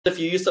If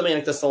you use something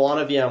like the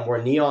Solana VM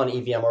where Neon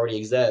EVM already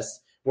exists,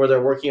 where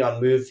they're working on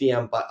Move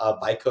VM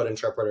bytecode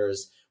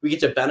interpreters, we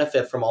get to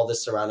benefit from all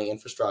this surrounding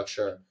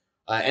infrastructure.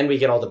 And we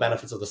get all the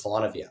benefits of the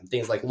Solana VM,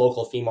 things like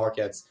local fee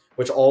markets,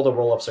 which all the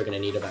rollups are going to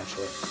need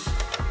eventually.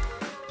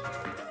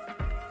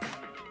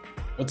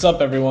 What's up,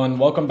 everyone?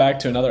 Welcome back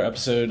to another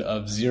episode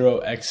of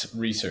 0x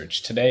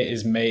Research. Today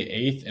is May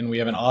 8th, and we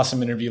have an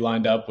awesome interview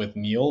lined up with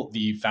Neel,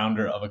 the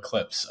founder of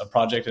Eclipse, a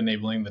project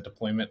enabling the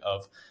deployment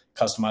of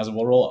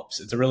customizable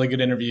rollups. It's a really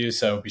good interview,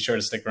 so be sure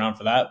to stick around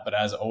for that. But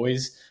as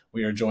always,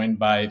 we are joined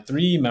by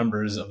three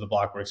members of the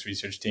Blockworks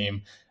research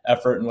team,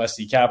 Effort and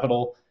Westy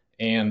Capital,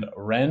 and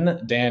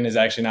Ren. Dan is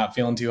actually not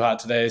feeling too hot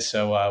today,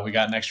 so we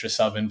got an extra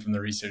sub in from the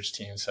research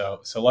team.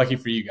 So lucky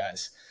for you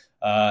guys.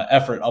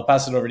 Effort, I'll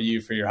pass it over to you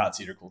for your hot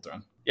seat or cool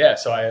throne. Yeah,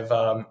 so I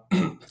have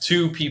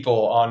two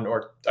people on,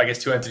 or I guess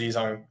two entities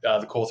on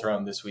the cool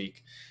throne this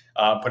week,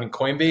 putting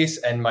Coinbase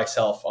and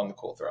myself on the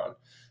cool throne.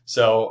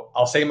 So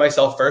I'll say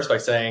myself first by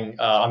saying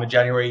on the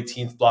January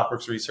 18th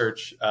Blockworks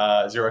Research,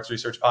 0x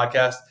Research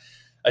podcast,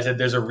 I said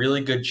there's a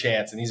really good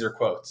chance, and these are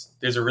quotes,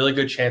 there's a really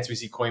good chance we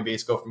see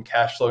Coinbase go from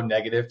cash flow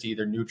negative to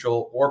either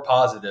neutral or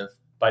positive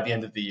by the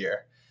end of the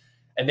year.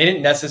 And they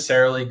didn't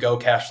necessarily go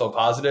cash flow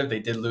positive. They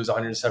did lose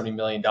 $170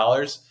 million.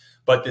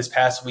 But this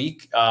past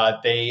week,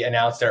 they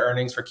announced their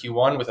earnings for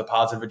Q1 with a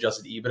positive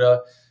adjusted EBITDA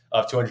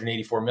of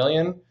 $284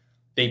 million.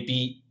 They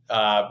beat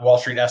Wall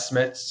Street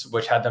estimates,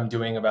 which had them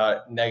doing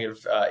about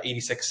negative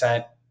 86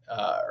 cent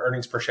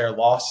earnings per share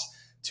loss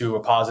to a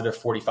positive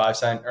 45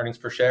 cent earnings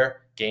per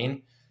share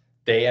gain.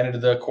 They ended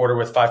the quarter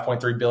with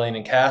 $5.3 billion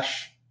in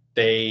cash.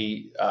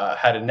 They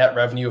had a net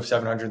revenue of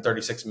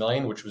 $736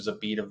 million, which was a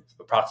beat of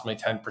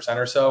approximately 10%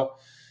 or so.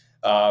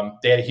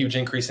 They had a huge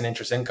increase in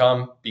interest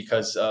income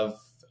because of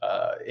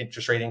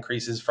interest rate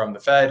increases from the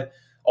Fed,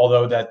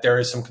 although that there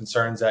is some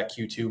concerns that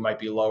Q2 might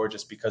be lower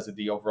just because of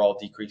the overall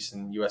decrease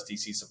in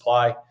USDC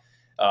supply.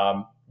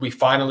 We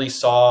finally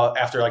saw,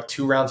 after like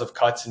two rounds of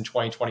cuts in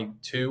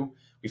 2022,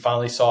 we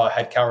finally saw a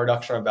headcount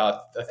reduction of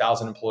about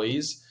 1,000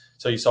 employees.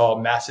 So you saw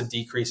a massive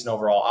decrease in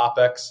overall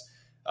OPEX.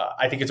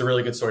 I think it's a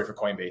really good story for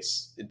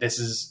Coinbase. This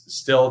is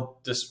still,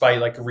 despite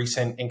like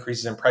recent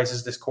increases in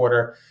prices this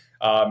quarter,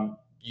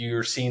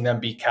 you're seeing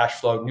them be cash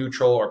flow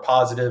neutral or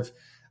positive.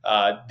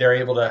 They're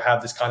able to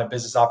have this kind of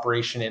business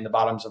operation in the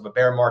bottoms of a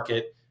bear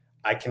market.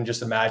 I can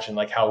just imagine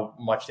like how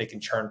much they can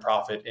churn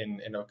profit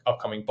in an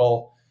upcoming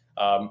bull.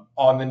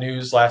 On the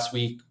news last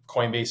week,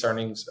 Coinbase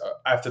earnings,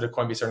 after the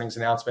Coinbase earnings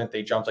announcement,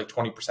 they jumped like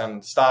 20% in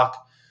the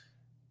stock.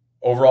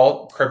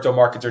 Overall, crypto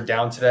markets are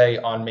down today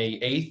on May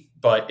 8th.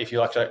 But if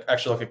you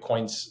actually look at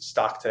Coin's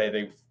stock today,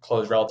 they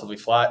closed relatively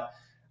flat.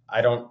 I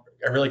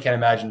really can't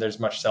imagine there's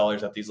much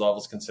sellers at these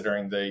levels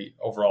considering the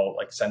overall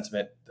like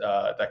sentiment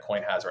that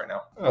Coin has right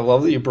now. I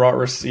love that you brought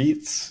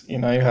receipts. You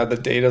had the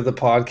date of the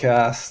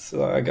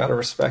podcast. I got to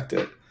respect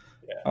it.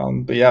 Yeah.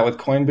 But yeah, with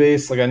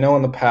Coinbase, like I know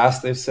in the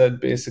past they've said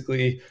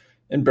basically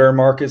in bear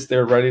markets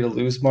they're ready to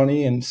lose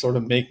money and sort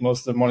of make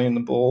most of the money in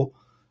the bull.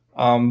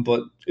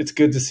 But it's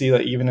good to see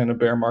that even in a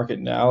bear market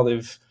now,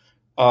 they've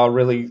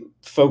really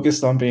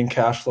focused on being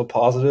cash flow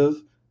positive,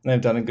 and they've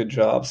done a good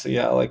job. So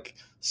yeah, like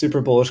super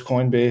bullish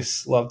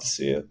Coinbase. Love to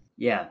see it.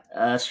 Yeah,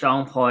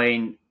 strong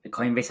point.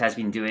 Coinbase has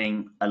been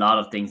doing a lot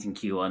of things in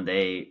Q1.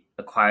 They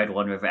acquired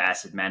One River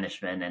Asset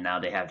Management, and now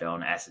they have their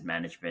own asset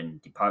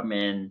management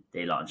department.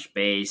 They launched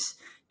Base,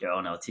 their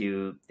own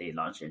L2. They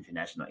launched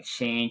International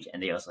Exchange,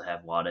 and they also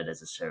have Wallet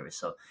as a service.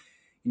 So,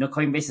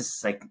 Coinbase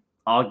is like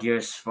all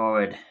gears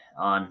forward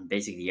on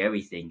basically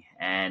everything.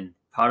 And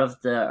part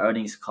of the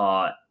earnings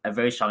call, a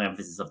very strong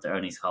emphasis of the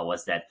earnings call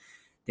was that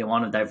they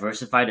want to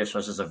diversify their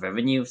sources of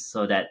revenue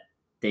so that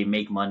they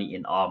make money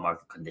in all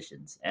market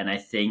conditions. And I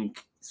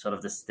think sort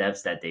of the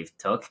steps that they've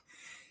took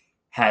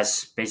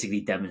has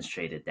basically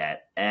demonstrated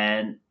that.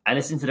 And I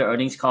listened to the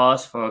earnings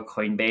calls for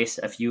Coinbase,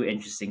 a few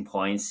interesting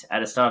points. At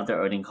the start of the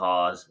earnings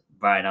calls,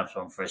 Brian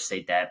Armstrong first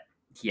said that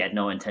he had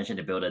no intention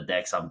to build a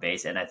DEX on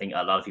Base. And I think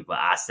a lot of people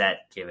asked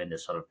that given the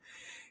sort of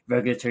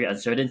regulatory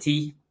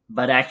uncertainty.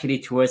 But actually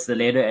towards the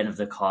later end of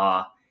the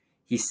call,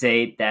 he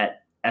said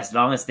that as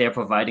long as they're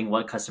providing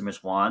what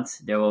customers want,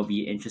 there will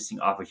be interesting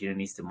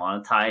opportunities to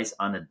monetize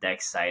on the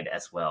DEX side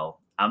as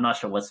well. I'm not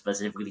sure what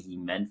specifically he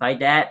meant by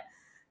that.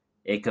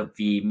 It could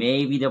be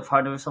maybe they'll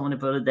partner with someone to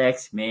build a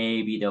DEX.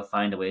 Maybe they'll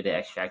find a way to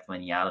extract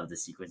money out of the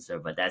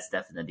sequencer, but that's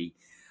definitely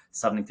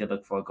something to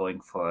look for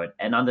going forward.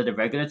 And under the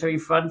regulatory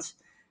front,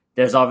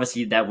 there's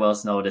obviously that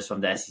Wells notice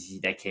from the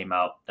SEC that came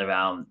out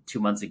around 2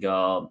 months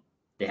ago.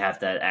 They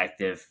have that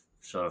active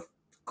sort of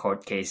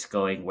court case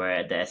going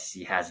where the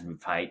SEC hasn't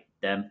replied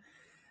them.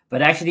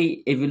 But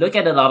actually, if you look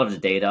at a lot of the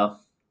data,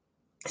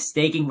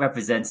 staking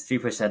represents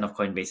 3% of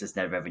Coinbase's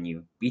net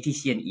revenue.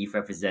 BTC and ETH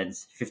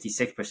represents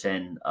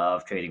 56%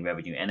 of trading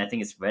revenue. And I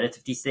think it's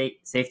relatively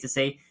safe to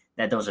say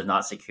that those are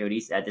not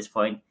securities at this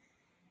point.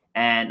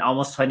 And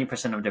almost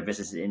 20% of their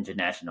business is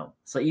international.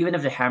 So even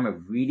if the hammer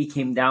really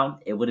came down,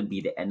 it wouldn't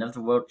be the end of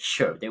the world.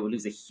 Sure, they would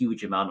lose a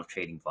huge amount of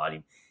trading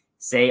volume.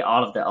 Say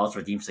all of the alts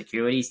redeem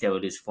securities, they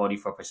would lose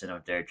 44%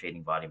 of their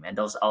trading volume. And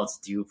those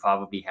alts do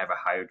probably have a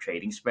higher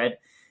trading spread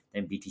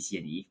than BTC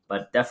and ETH,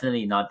 but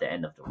definitely not the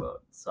end of the world.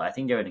 So I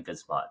think they're in a good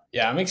spot.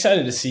 Yeah, I'm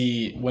excited to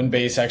see when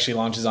Base actually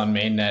launches on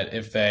mainnet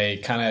if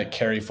they kind of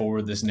carry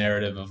forward this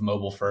narrative of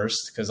mobile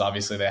first, because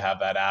obviously they have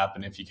that app,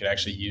 and if you could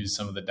actually use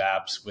some of the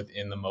dApps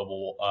within the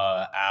mobile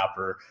app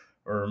or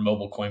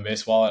mobile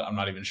Coinbase wallet. I'm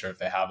not even sure if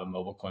they have a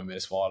mobile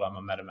Coinbase wallet. I'm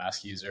a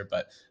MetaMask user,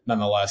 but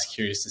nonetheless,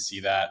 curious to see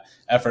that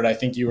effort. I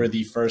think you were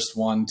the first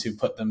one to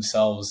put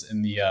themselves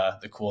in the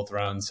cool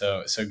throne,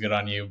 so good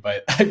on you.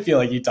 But I feel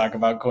like you talk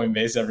about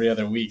Coinbase every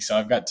other week, so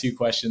I've got two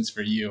questions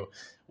for you.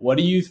 What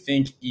do you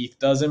think ETH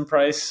does in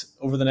price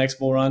over the next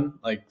bull run,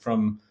 like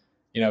from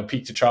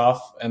peak to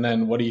trough? And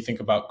then what do you think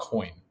about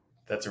Coin?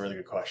 That's a really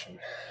good question.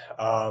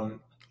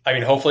 I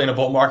mean, hopefully in a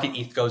bull market,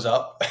 ETH goes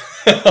up.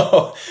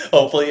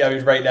 Hopefully, I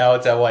mean, right now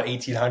it's at what,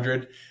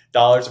 $1,800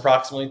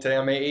 approximately today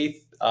on May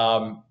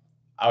 8th.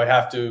 I would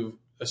have to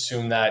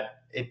assume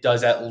that it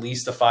does at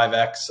least a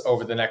 5x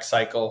over the next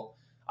cycle,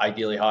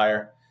 ideally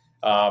higher.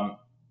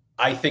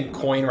 I think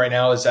Coin right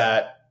now is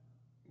at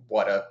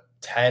what, a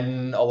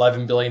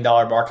 $10-11 billion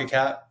market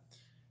cap.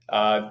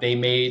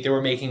 They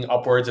were making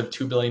upwards of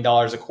 $2 billion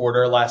a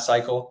quarter last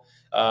cycle.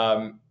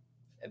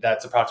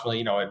 That's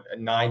approximately, a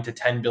 $9 to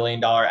 $10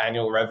 billion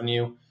annual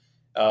revenue.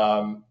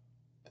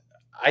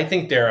 I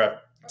think they're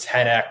a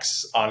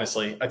 10x,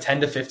 honestly, a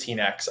 10 to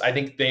 15x. I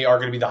think they are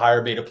going to be the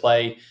higher beta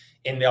play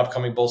in the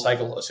upcoming bull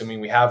cycle, assuming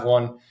we have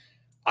one.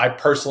 I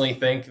personally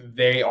think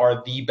they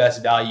are the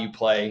best value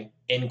play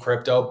in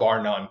crypto,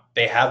 bar none.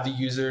 They have the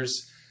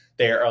users.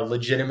 They're a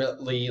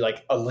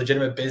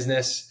legitimate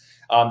business.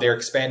 They're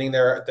expanding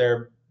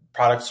their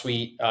product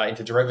suite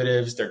into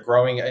derivatives. They're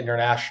growing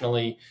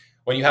internationally.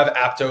 When you have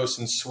Aptos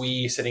and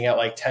Sui sitting at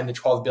like $10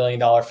 to $12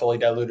 billion fully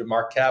diluted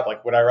market cap,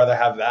 like, would I rather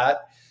have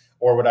that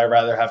or would I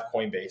rather have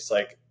Coinbase?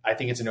 Like, I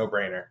think it's a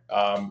no-brainer.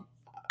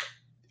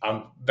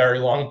 I'm very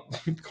long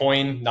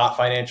Coin, not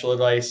financial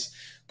advice,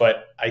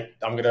 but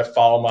I'm going to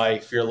follow my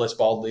fearless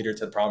bald leader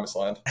to the promised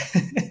land.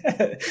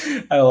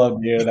 I love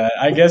to hear that.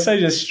 I guess I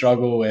just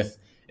struggle with,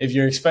 if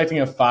you're expecting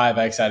a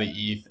 5x out of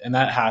ETH, and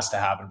that has to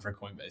happen for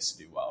Coinbase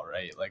to do well,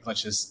 right? Like,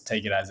 let's just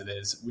take it as it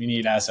is. We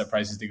need asset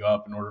prices to go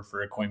up in order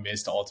for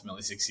Coinbase to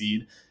ultimately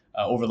succeed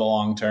over the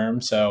long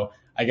term. So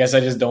I guess I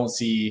just don't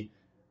see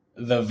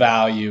the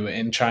value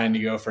in trying to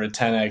go for a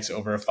 10x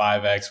over a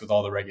 5x with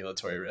all the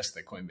regulatory risk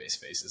that Coinbase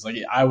faces. Like,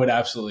 I would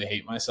absolutely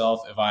hate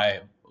myself if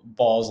I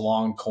balls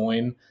long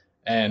Coin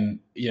and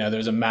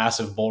there's a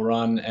massive bull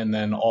run and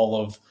then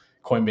all of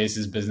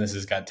Coinbase's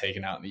businesses got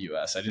taken out in the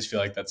US. I just feel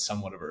like that's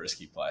somewhat of a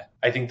risky play.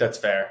 I think that's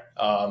fair.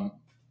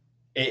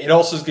 It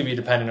also is going to be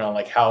dependent on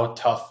like how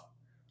tough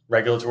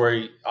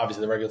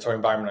obviously the regulatory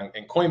environment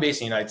in Coinbase in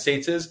the United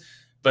States is.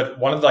 But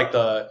one of like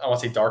I won't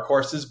say dark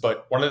horses,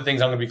 but one of the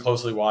things I'm going to be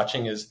closely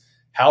watching is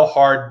how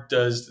hard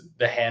does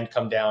the hand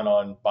come down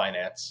on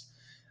Binance?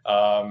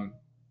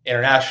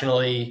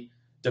 Internationally,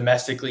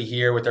 domestically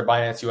here with their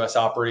Binance US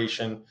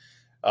operation.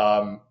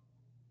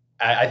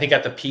 I think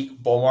at the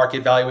peak bull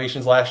market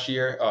valuations last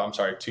year,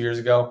 2 years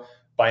ago,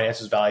 Binance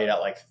was valued at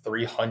like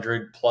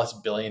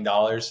 $300+ billion.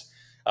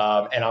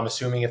 And I'm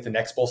assuming if the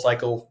next bull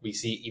cycle, we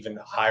see even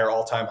higher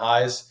all-time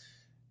highs,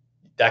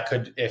 that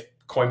could, if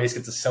Coinbase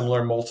gets a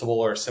similar multiple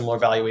or a similar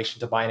valuation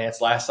to Binance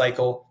last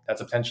cycle,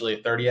 that's potentially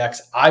a 30x.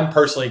 I'm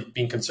personally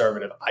being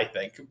conservative, I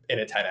think, in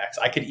a 10x.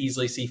 I could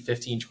easily see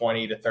 15,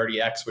 20 to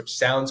 30x, which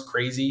sounds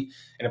crazy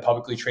in a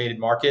publicly traded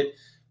market,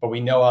 but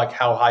we know like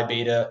how high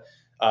beta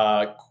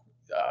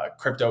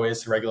crypto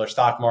is to regular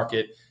stock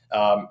market.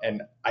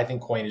 And I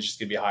think Coin is just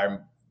going to be a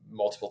higher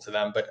multiple to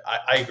them. But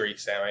I agree,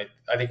 Sam.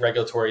 I think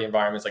regulatory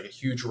environment is like a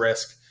huge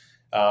risk.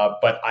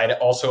 But I'd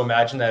also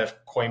imagine that if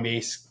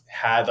Coinbase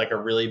had like a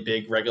really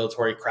big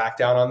regulatory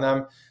crackdown on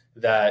them,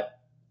 that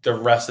the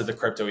rest of the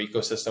crypto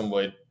ecosystem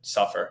would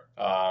suffer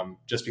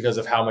just because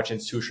of how much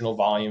institutional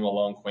volume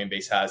alone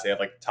Coinbase has. They have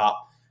like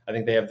I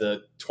think they have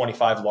the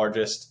 25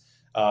 largest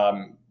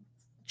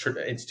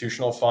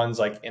institutional funds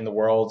like in the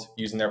world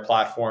using their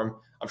platform.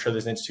 I'm sure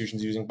there's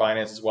institutions using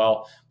Binance as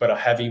well, but a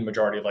heavy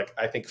majority of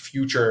I think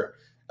future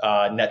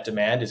net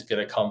demand is going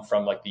to come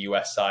from like the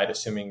US side,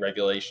 assuming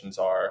regulations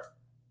are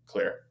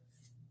clear.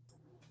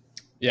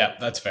 Yeah,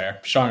 that's fair.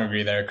 Strong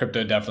agree there.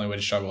 Crypto definitely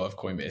would struggle if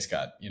Coinbase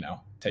got,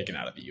 taken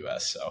out of the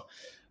US. So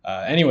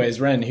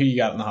anyways, Ren, who you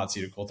got in the hot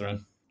seat of Cool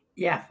Throne?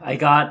 Yeah, I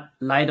got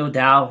Lido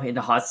DAO in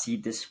the hot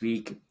seat this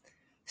week.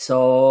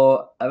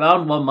 So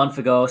around 1 month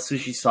ago,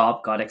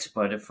 SushiSwap got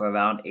exported for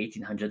around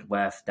 1,800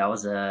 WEF. That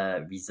was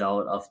a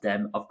result of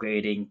them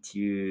upgrading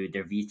to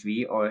their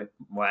V3, or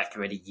more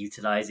accurately,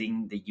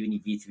 utilizing the Uni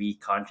V3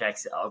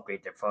 contracts to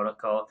upgrade their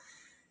protocol.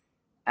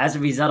 As a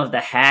result of the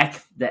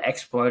hack, the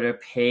exporter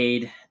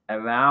paid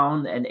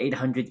around an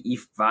 800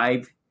 ETH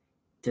bribe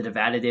to the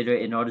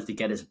validator in order to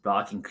get his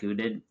block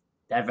included.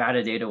 That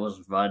validator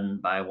was run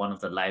by one of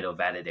the Lido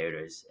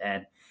validators,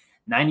 and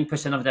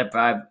 90% of that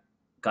bribe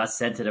got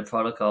sent to the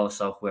protocol.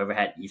 So whoever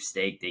had ETH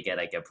stake, they get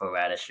like a pro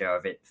rata share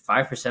of it.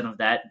 5% of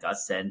that got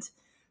sent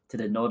to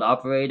the node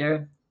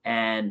operator,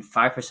 and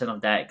 5%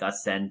 of that got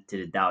sent to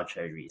the DAO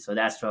treasury. So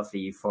that's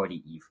roughly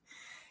 40 ETH.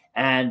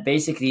 And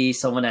basically,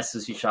 someone at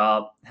Sushi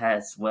Shop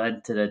has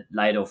went to the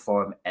Lido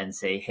forum and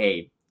say,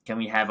 "Hey, can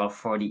we have our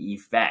 40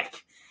 ETH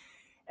back?"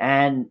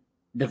 And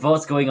the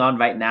vote's going on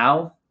right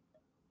now.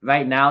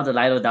 Right now, the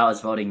Lido DAO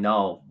is voting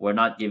no. We're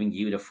not giving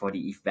you the 40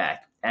 ETH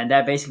back, and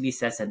that basically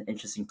sets an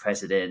interesting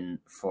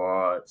precedent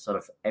for sort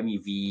of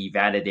MEV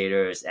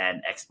validators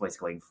and exploits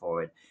going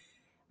forward.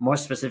 More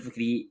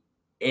specifically,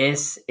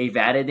 is a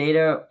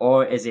validator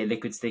or is a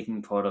liquid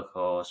staking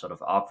protocol sort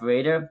of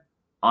operator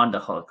on the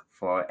hook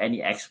for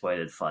any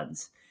exploited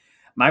funds?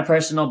 My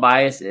personal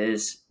bias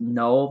is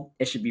no,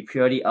 it should be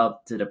purely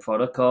up to the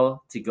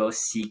protocol to go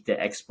seek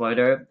the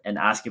exploiter and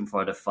ask him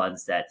for the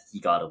funds that he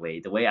got away.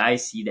 The way I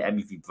see the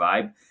MEV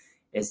bribe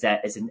is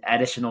that it's an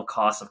additional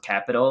cost of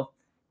capital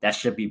that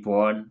should be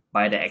borne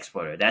by the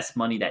exploiter. That's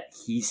money that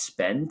he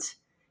spent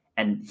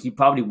and he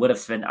probably would have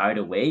spent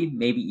either way,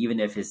 maybe even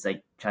if his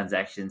like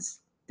transactions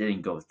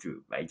didn't go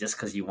through, right? Just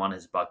because he wanted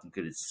his block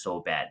included so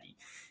badly.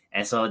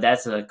 And so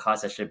that's a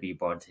cost that should be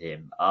borne to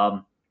him.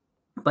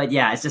 But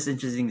yeah, it's just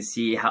interesting to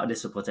see how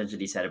this will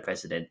potentially set a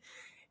precedent.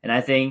 And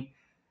I think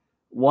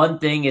one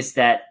thing is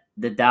that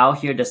the DAO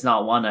here does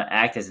not want to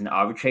act as an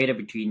arbitrator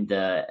between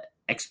the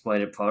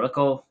exploited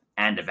protocol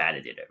and the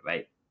validator,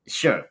 right?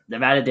 Sure, the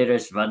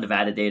validators run the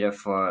validator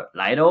for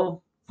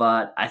Lido,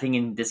 but I think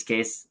in this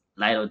case,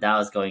 Lido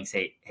DAO is going to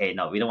say, "Hey,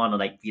 no, we don't want to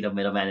like be the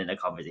middleman in the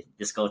conversation.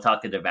 Just go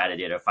talk to the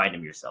validator, find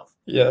him yourself."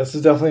 Yeah, this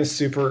is definitely a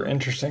super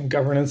interesting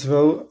governance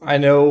vote. I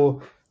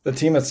know the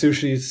team at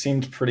Sushi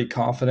seemed pretty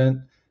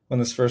confident when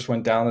this first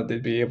went down that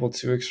they'd be able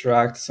to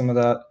extract some of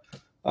that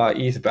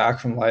ETH back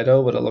from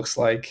Lido, but it looks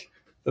like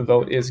the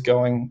vote is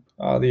going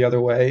the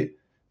other way,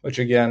 which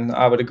again,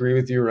 I would agree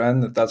with you, Ren,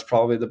 that that's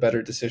probably the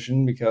better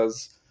decision,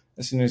 because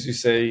as soon as you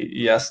say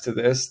yes to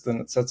this, then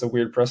it sets a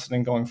weird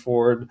precedent going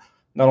forward,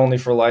 not only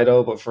for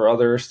Lido, but for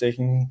other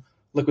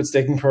liquid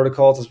staking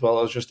protocols, as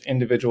well as just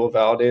individual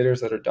validators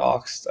that are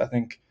doxed. I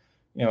think,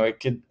 it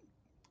could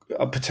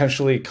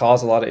potentially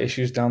cause a lot of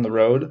issues down the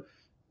road.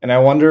 And I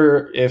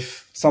wonder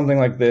if something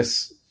like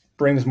this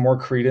brings more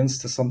credence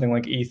to something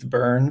like ETH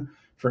burn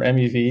for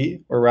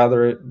MEV, or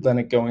rather than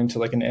it going to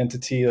like an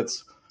entity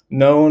that's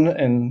known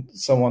and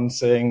someone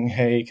saying,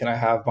 "Hey, can I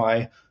have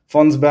my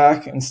funds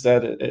back?"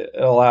 Instead, it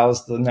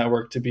allows the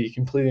network to be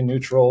completely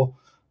neutral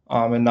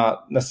and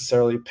not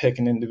necessarily pick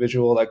an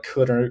individual that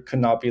could or could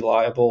not be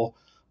liable,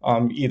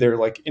 either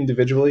like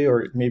individually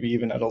or maybe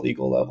even at a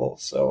legal level.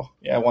 So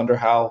yeah, I wonder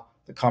how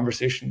the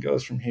conversation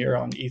goes from here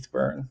on ETH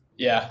burn.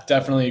 Yeah,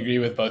 definitely agree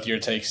with both your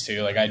takes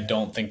too. Like, I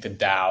don't think the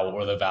DAO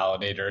or the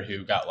validator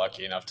who got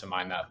lucky enough to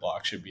mine that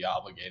block should be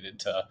obligated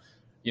to,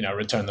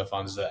 return the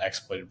funds to the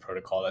exploited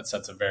protocol. That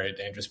sets a very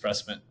dangerous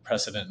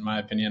precedent, in my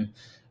opinion.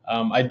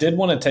 I did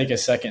want to take a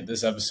second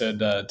this episode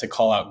to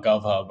call out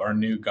GovHub, our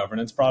new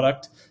governance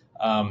product.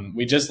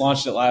 We just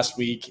launched it last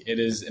week. It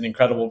is an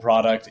incredible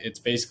product. It's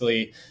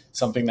basically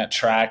something that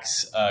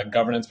tracks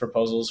governance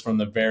proposals from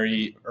the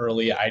very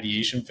early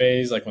ideation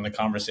phase, like when the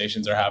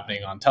conversations are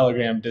happening on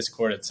Telegram,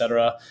 Discord,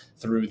 etc.,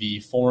 through the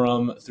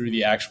forum, through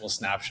the actual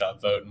snapshot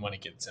vote, and when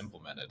it gets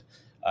implemented.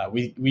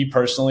 We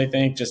personally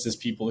think, just as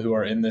people who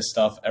are in this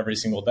stuff every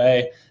single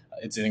day,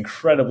 it's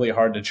incredibly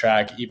hard to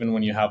track, even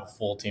when you have a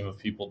full team of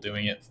people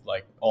doing it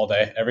like all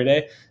day, every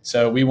day.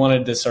 So we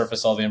wanted to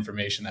surface all the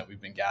information that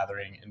we've been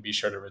gathering and be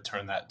sure to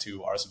return that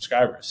to our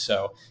subscribers.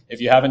 So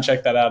if you haven't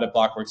checked that out at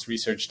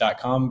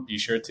blockworksresearch.com, be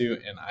sure to,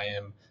 and I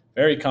am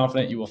very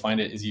confident you will find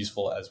it as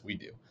useful as we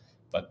do.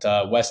 But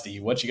Westy,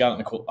 what you got on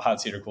the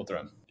hot seat or cool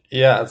throne?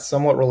 Yeah, it's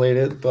somewhat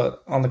related,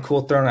 but on the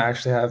cool throne, I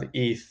actually have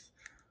ETH,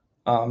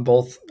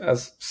 both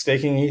as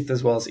staking ETH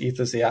as well as ETH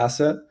as the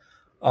asset.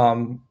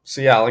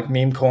 So yeah, like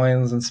meme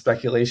coins and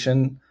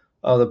speculation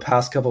the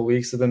past couple of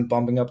weeks have been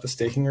bumping up the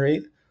staking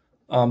rate,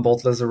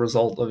 both as a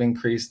result of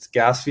increased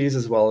gas fees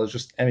as well as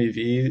just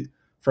MEV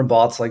from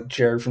bots like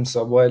Jared from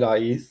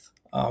Subway.eth,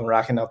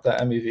 racking up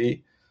that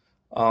MEV.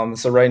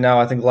 So right now,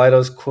 I think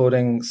Lido's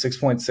quoting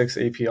 6.6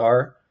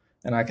 APR,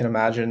 and I can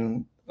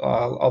imagine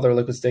other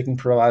liquid staking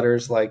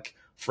providers like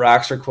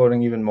Frax are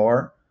quoting even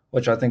more,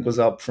 which I think was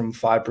up from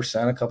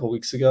 5% a couple of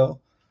weeks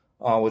ago,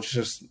 which is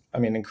just,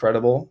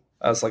 incredible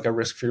as like a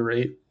risk-free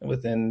rate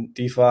within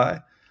DeFi.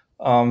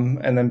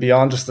 And then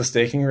beyond just the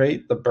staking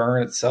rate, the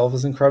burn itself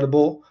is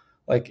incredible.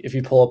 Like if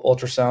you pull up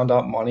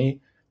ultrasound.money,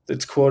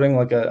 it's quoting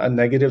like a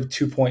negative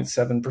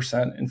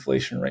 2.7%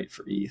 inflation rate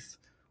for ETH,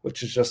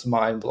 which is just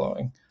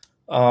mind-blowing.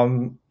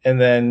 And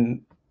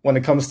then when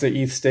it comes to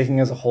ETH staking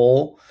as a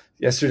whole,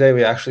 yesterday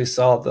we actually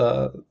saw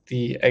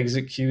the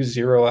exit queue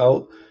zero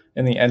out,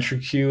 and the entry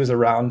queue is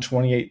around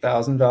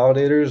 28,000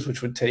 validators,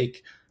 which would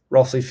take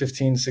roughly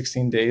 15,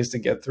 16 days to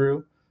get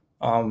through.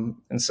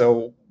 And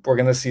so we're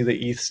going to see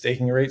the ETH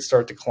staking rate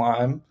start to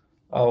climb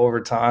over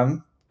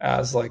time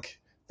as like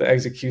the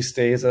exit queue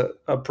stays at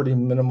a pretty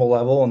minimal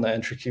level and the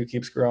entry queue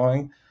keeps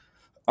growing.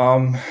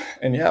 And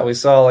yeah, we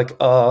saw like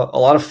a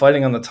lot of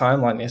fighting on the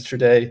timeline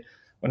yesterday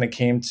when it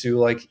came to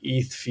like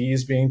ETH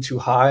fees being too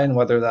high and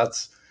whether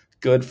that's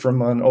good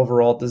from an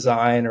overall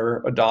design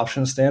or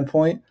adoption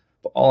standpoint.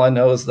 But all I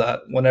know is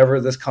that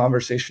whenever this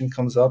conversation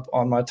comes up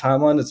on my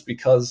timeline, it's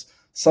because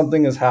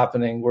something is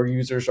happening where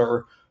users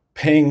are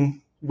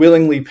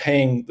willingly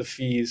paying the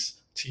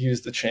fees to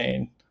use the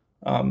chain.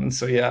 And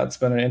so, yeah, it's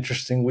been an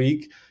interesting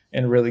week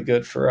and really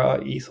good for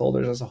ETH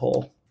holders as a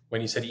whole.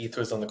 When you said ETH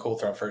was on the cool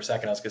throne for a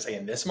second, I was going to say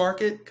in this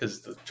market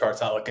because the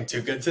chart's not looking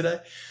too good today.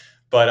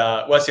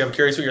 But Wesley, I'm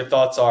curious what your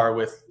thoughts are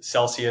with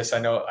Celsius.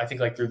 I think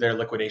like through their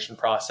liquidation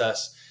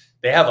process,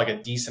 they have like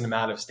a decent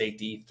amount of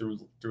staked ETH through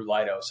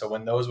Lido. So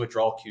when those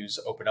withdrawal queues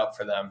open up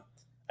for them,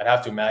 I'd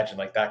have to imagine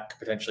like that could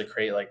potentially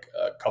create like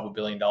a couple $1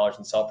 billion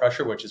in sell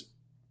pressure, which is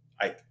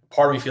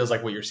part of me feels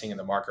like what you're seeing in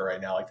the market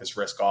right now, like this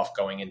risk off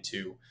going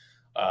into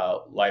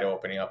Lido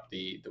opening up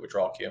the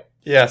withdrawal queue.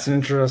 Yeah, it's an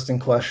interesting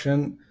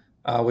question.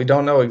 We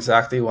don't know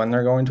exactly when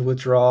they're going to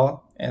withdraw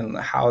and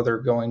how they're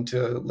going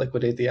to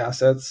liquidate the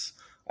assets.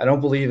 I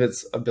don't believe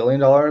it's $1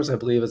 billion. I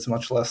believe it's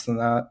much less than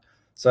that.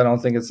 So I don't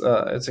think it's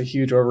a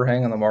huge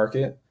overhang on the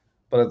market.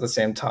 But at the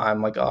same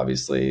time, like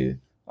obviously,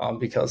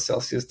 because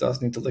Celsius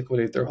does need to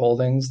liquidate their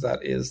holdings, that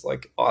is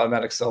like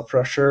automatic sell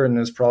pressure. And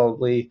there's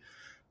probably,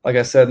 like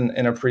I said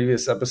in a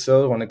previous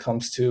episode, when it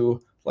comes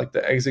to like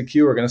the exit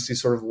queue, we're going to see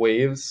sort of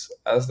waves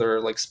as there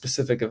are like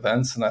specific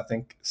events. And I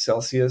think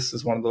Celsius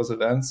is one of those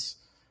events.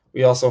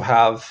 We also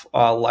have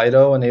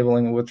Lido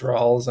enabling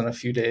withdrawals in a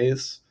few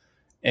days.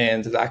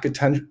 And that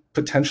could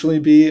potentially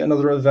be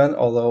another event,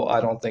 although I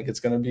don't think it's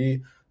going to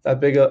be that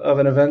big of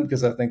an event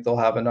because I think they'll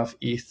have enough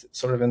ETH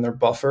sort of in their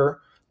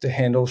buffer to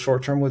handle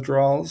short-term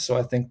withdrawals. So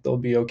I think they'll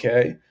be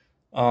okay.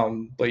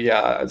 But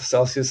yeah,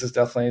 Celsius is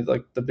definitely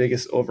like the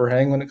biggest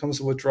overhang when it comes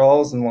to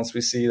withdrawals. And once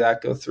we see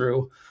that go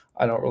through,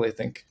 I don't really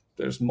think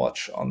there's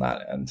much on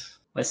that end.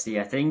 Wesley,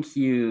 I think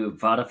you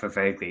brought up a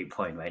very great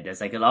point, right?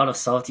 There's like a lot of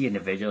salty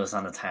individuals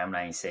on the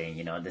timeline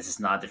saying, this is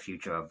not the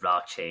future of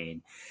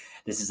blockchain.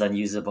 This is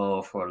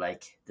unusable for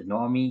like the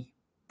normie.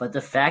 But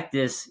the fact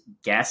is,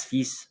 gas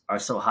fees are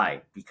so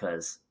high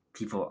because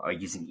people are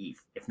using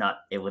ETH. If not,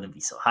 it wouldn't be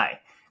so high,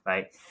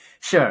 right?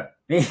 Sure,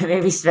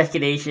 maybe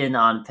speculation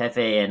on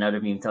Pepe and other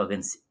meme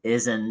tokens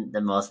isn't the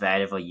most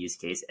valuable use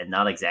case and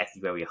not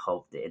exactly where we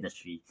hope the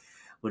industry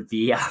would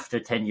be after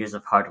 10 years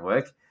of hard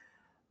work.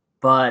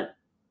 But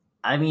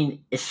I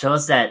mean, it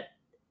shows that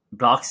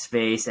block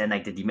space and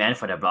like the demand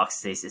for that block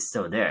space is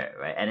still there,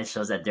 right? And it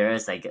shows that there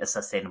is like a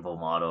sustainable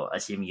model,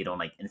 assuming you don't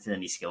like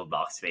infinitely scale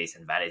block space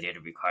and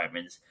validated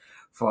requirements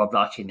for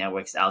blockchain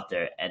networks out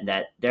there, and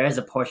that there is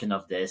a portion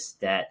of this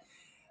that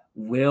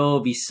will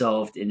be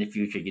solved in the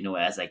future,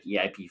 as like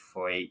EIP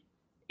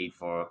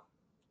 4884.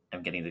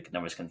 I'm getting the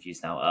numbers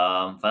confused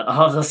now. But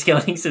all of those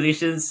scaling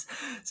solutions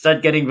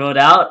start getting rolled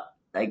out.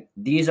 Like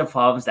these are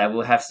problems that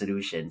will have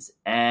solutions,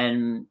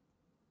 and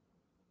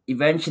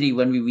eventually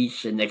when we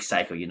reach the next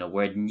cycle,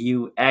 where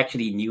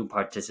new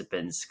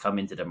participants come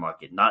into the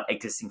market, not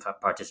existing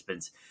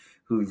participants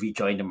who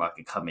rejoin the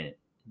market come in,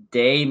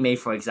 they may,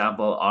 for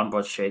example,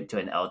 onboard straight to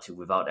an L2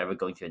 without ever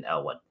going to an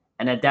L1.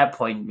 And at that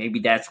point, maybe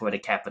that's where the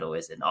capital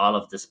is and all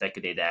of the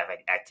speculative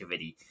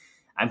activity.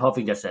 I'm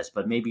hoping just this,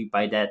 but maybe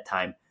by that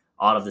time,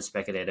 all of the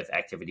speculative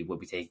activity will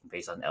be taking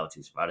place on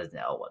L2s rather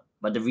than L1.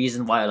 But the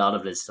reason why a lot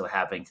of this is still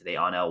happening today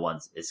on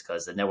L1s is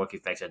because the network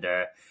effects are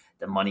there,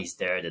 the money's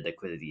there, the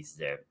liquidity is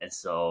there. And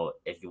so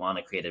if you want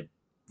to create a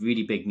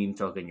really big meme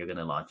token, you're going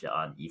to launch it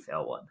on ETH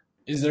L1.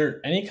 Is there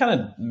any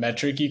kind of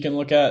metric you can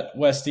look at,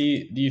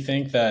 Westy? Do you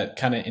think that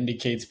kind of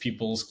indicates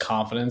people's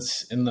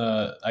confidence in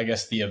the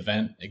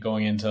event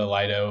going into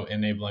Lido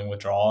enabling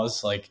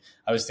withdrawals? Like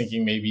I was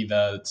thinking maybe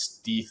the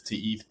ETH to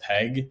ETH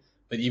peg,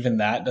 but even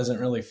that doesn't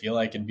really feel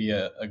like it'd be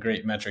a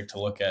great metric to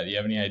look at. Do you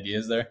have any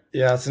ideas there?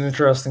 Yeah, it's an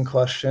interesting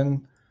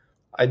question.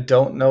 I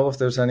don't know if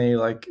there's any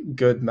like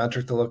good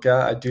metric to look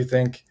at. I do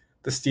think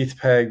the ETH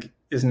peg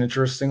is an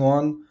interesting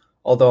one,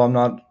 although I'm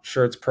not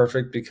sure it's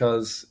perfect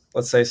because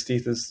let's say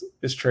ETH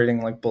is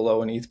trading like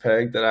below an ETH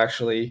peg, that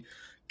actually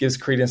gives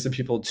credence to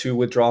people to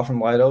withdraw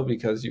from Lido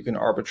because you can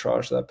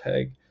arbitrage that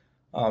peg.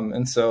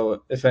 And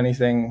so if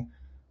anything,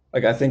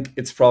 like I think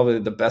it's probably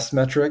the best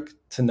metric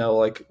to know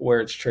like where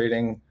it's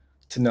trading,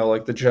 to know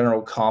like the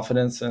general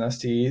confidence in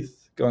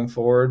STETH going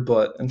forward.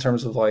 But in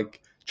terms of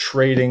like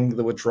trading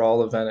the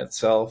withdrawal event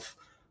itself,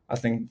 I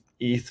think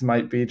ETH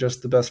might be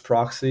just the best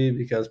proxy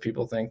because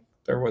people think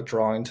they're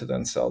withdrawing to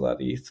then sell that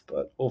ETH.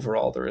 But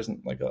overall, there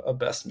isn't like a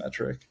best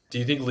metric. Do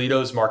you think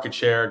Lido's market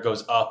share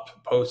goes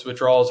up post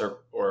withdrawals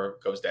or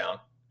goes down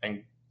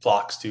and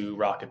flocks to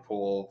Rocket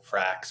Pool,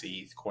 Frax,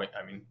 ETH,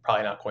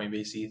 probably not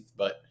Coinbase ETH,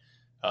 but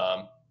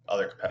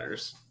other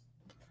competitors?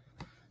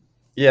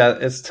 Yeah,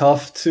 it's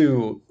tough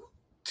to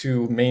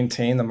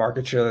maintain the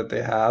market share that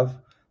they have.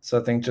 So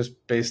I think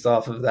just based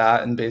off of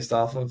that and based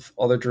off of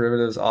other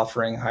derivatives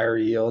offering higher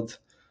yield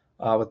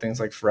with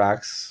things like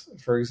Frax,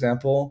 for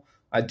example,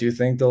 I do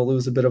think they'll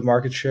lose a bit of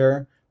market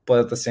share. But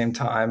at the same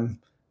time,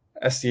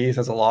 STETH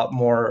has a lot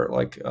more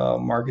like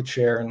market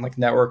share and like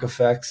network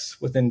effects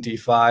within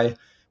DeFi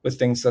with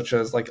things such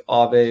as like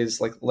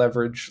Aave's like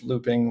leverage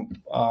looping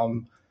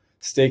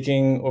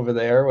staking over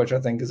there, which I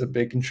think is a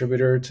big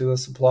contributor to the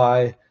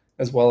supply,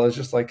 as well as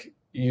just like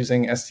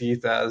using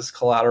STETH as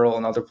collateral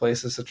in other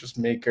places such as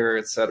Maker,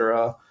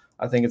 etc.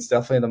 I think it's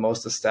definitely the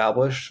most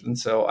established, and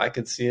so I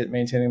could see it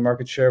maintaining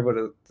market share. But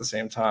at the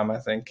same time, I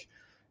think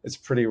it's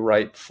pretty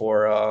ripe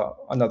for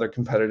another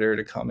competitor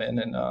to come in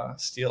and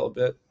steal a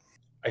bit.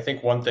 I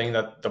think one thing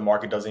that the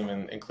market doesn't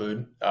even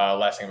include,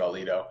 last thing about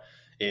Lido,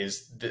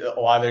 is a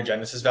lot of their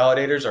Genesis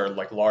validators are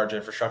like large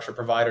infrastructure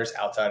providers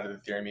outside of the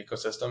Ethereum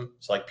ecosystem.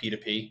 So like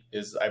P2P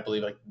is, I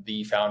believe, like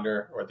the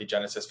founder or the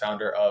Genesis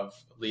founder of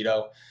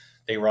Lido.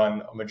 They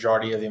run a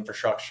majority of the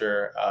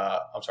infrastructure.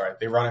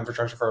 They run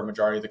infrastructure for a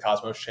majority of the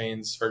Cosmos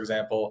chains, for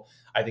example.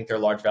 I think they're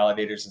large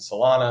validators in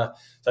Solana.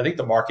 So I think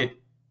the market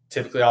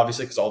typically,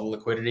 obviously, because all the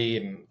liquidity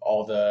and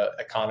all the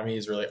economy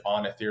is really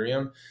on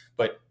Ethereum.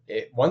 But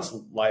once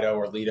Lido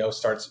or Lido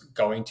starts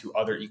going to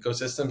other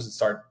ecosystems and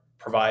start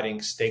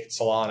providing staked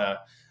Solana,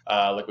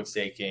 liquid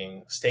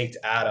staking, staked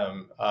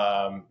Atom,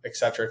 et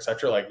cetera,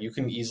 like you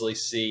can easily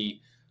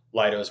see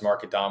Lido's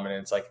market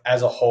dominance, like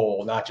as a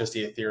whole, not just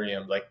the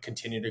Ethereum, like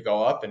continue to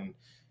go up. And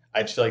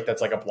I just feel like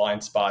that's like a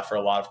blind spot for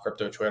a lot of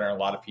crypto Twitter and a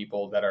lot of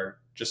people that are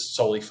just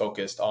solely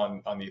focused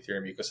on the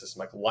Ethereum ecosystem.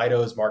 Like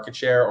Lido's market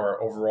share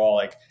or overall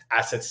like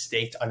assets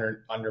staked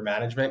under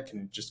management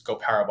can just go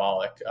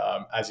parabolic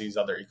as these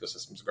other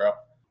ecosystems grow.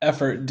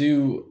 Effort,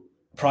 do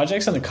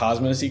projects in the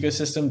Cosmos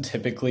ecosystem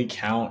typically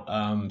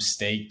count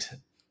staked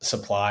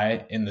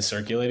supply in the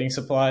circulating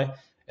supply?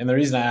 And the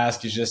reason I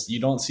ask is just you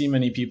don't see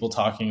many people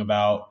talking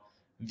about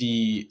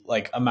the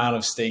like amount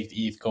of staked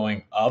ETH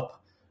going up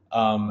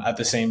at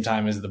the same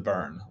time as the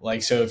burn.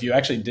 Like, so if you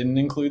actually didn't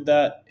include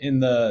that in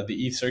the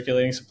ETH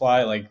circulating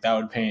supply, like that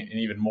would paint an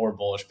even more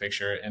bullish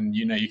picture. And,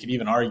 you know, you could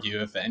even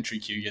argue if the entry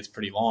queue gets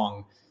pretty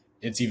long,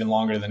 it's even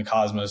longer than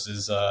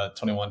Cosmos's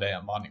 21-day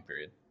unbonding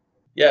period.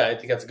 Yeah, I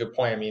think that's a good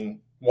point. I mean,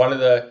 one of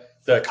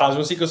the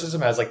Cosmos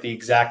ecosystem has like the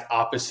exact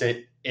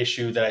opposite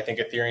issue that I think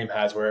Ethereum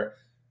has where,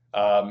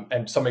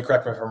 and somebody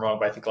correct me if I'm wrong,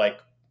 but I think like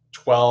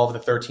 12 to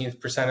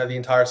 13% of the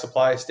entire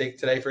supply is staked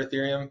today for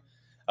Ethereum.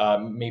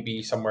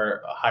 Maybe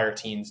somewhere higher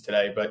teens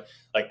today, but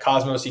like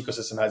Cosmos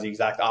ecosystem has the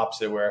exact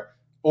opposite where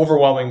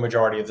overwhelming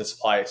majority of the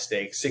supply is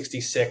staked,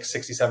 66,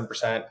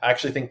 67%. I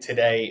actually think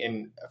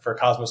today for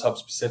Cosmos Hub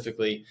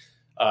specifically,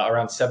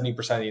 around 70%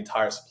 of the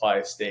entire supply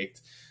is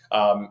staked.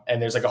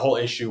 And there's like a whole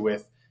issue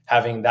with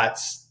having that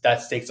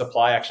staked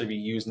supply actually be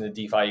used in the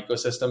DeFi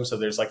ecosystem. So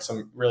there's like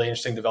some really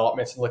interesting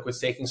developments in liquid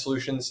staking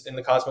solutions in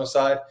the Cosmos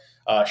side,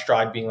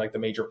 Stride being like the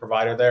major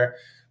provider there.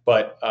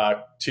 But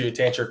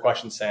to answer your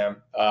question,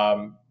 Sam,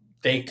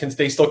 they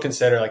still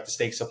consider like the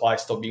stake supply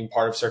still being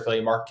part of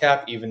circulating market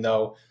cap, even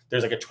though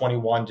there's like a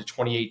 21 to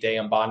 28 day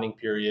unbonding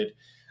period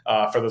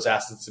for those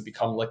assets to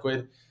become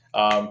liquid.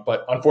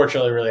 But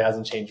unfortunately, it really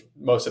hasn't changed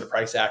most of the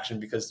price action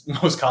because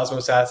most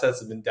Cosmos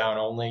assets have been down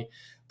only,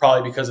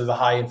 probably because of the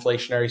high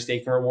inflationary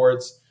staking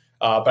rewards.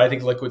 But I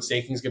think liquid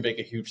staking is going to make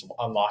a huge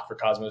unlock for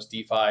Cosmos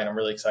DeFi, and I'm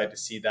really excited to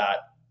see that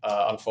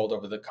unfold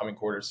over the coming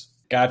quarters.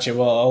 Gotcha.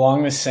 Well,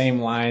 along the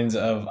same lines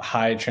of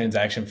high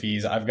transaction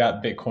fees, I've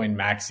got Bitcoin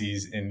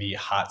maxis in the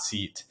hot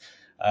seat.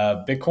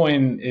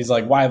 Bitcoin is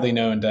like widely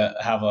known to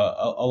have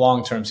a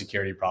long-term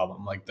security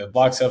problem. Like the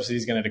block subsidy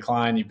is going to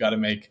decline. You've got to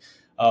make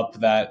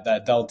up that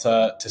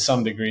delta to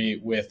some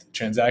degree with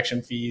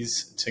transaction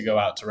fees to go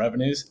out to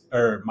revenues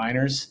or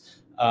miners.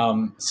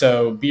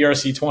 So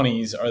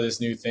BRC20s are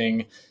this new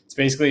thing. It's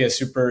basically a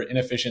super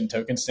inefficient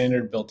token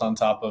standard built on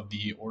top of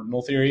the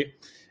ordinal theory.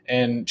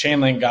 And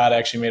Chainlink God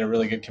actually made a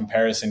really good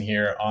comparison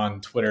here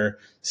on Twitter,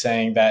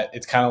 saying that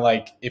it's kind of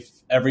like if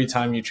every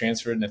time you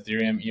transferred an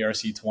Ethereum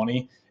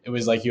ERC20, it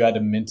was like you had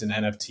to mint an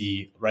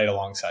NFT right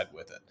alongside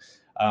with it.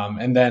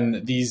 And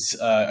then these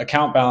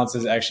account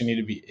balances actually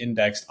need to be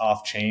indexed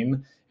off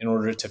chain in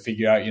order to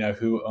figure out, you know,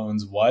 who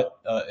owns what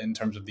in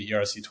terms of the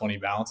ERC20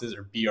 balances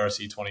or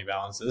BRC20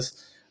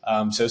 balances.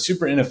 So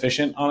super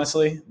inefficient,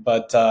 honestly,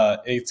 but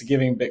it's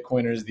giving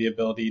Bitcoiners the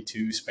ability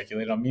to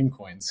speculate on meme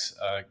coins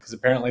because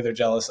apparently they're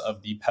jealous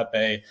of the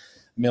Pepe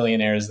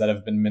millionaires that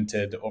have been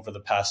minted over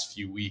the past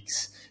few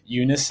weeks.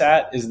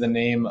 Unisat is the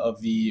name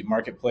of the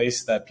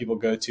marketplace that people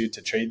go to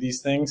trade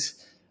these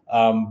things.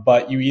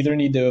 But you either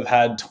need to have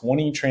had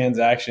 20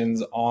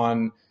 transactions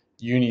on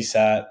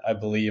Unisat, I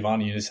believe,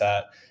 on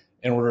Unisat,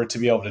 in order to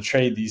be able to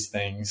trade these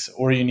things,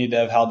 or you need to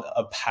have held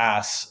a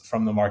pass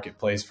from the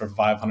marketplace for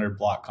 500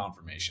 block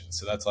confirmations.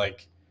 So that's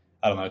like,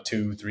 I don't know,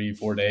 2, 3,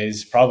 4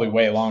 days, probably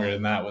way longer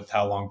than that with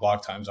how long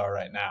block times are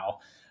right now.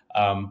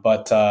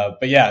 But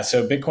yeah,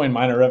 so Bitcoin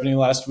miner revenue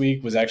last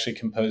week was actually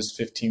composed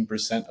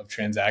 15% of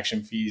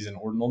transaction fees and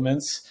ordinal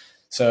mints.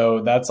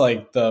 So that's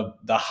like the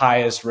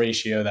highest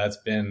ratio that's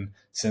been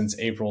since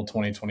April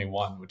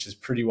 2021, which is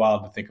pretty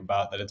wild to think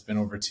about that it's been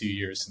over 2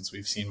 years since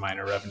we've seen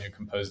miner revenue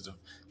composed of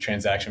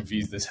transaction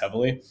fees this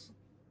heavily.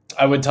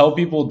 I would tell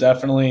people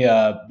definitely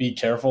be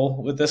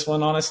careful with this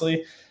one,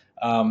 honestly.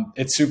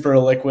 It's super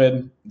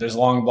illiquid. There's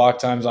long block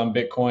times on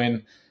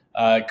Bitcoin.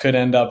 It could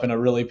end up in a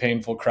really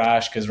painful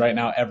crash because right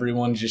now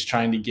everyone's just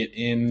trying to get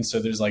in. So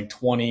there's like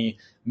 20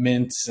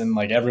 mints and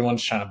like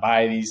everyone's trying to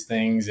buy these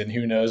things, and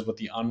who knows what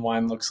the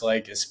unwind looks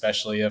like,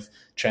 especially if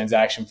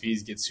transaction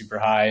fees get super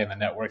high and the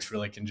network's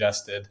really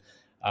congested.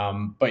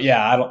 But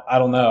yeah, I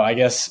don't know. I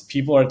guess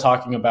people are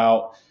talking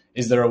about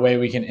is there a way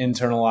we can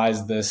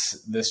internalize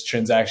this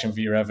transaction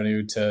fee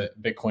revenue to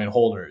Bitcoin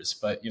holders?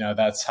 But,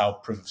 that's how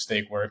proof of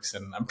stake works.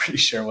 And I'm pretty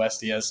sure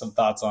Westy has some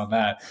thoughts on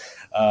that.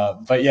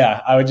 But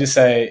yeah, I would just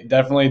say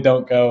definitely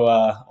don't go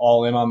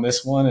all in on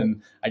this one.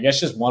 And I guess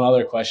just one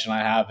other question I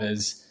have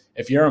is,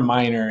 if you're a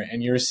miner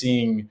and you're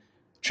seeing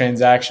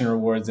transaction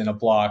rewards in a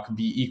block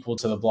be equal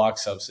to the block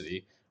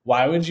subsidy,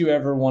 why would you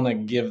ever want to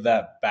give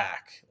that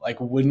back?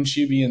 Like, wouldn't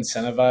you be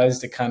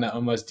incentivized to kind of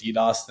almost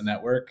DDoS the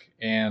network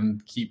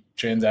and keep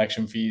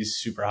transaction fees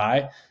super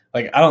high?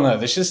 Like, I don't know.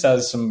 This just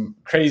has some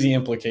crazy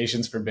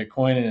implications for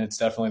Bitcoin, and it's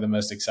definitely the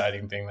most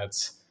exciting thing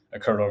that's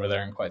occurred over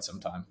there in quite some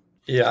time.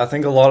 Yeah, I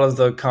think a lot of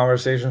the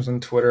conversations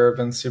on Twitter have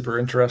been super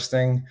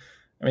interesting.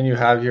 I mean, you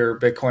have your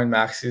Bitcoin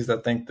maxis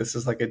that think this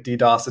is like a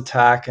DDoS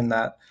attack and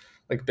that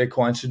like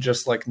Bitcoin should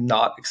just like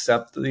not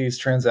accept these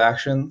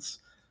transactions.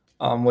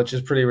 Which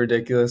is pretty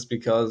ridiculous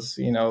because,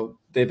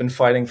 they've been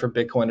fighting for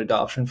Bitcoin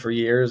adoption for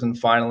years. And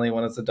finally,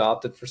 when it's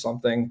adopted for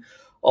something,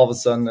 all of a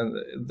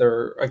sudden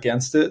they're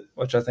against it,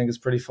 which I think is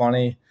pretty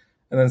funny.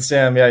 And then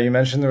Sam, yeah, you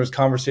mentioned there was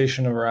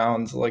conversation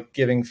around like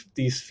giving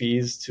these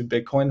fees to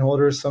Bitcoin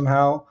holders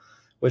somehow,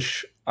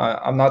 which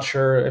I'm not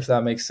sure if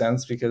that makes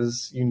sense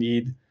because you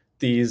need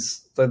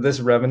this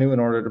revenue in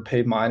order to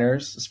pay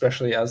miners,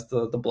 especially as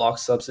the block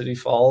subsidy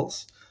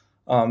falls.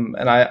 And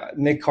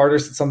Nick Carter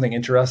said something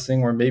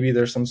interesting where maybe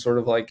there's some sort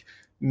of like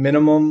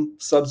minimum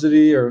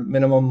subsidy or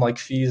minimum like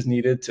fees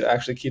needed to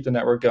actually keep the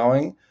network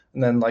going.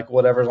 And then like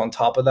whatever's on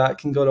top of that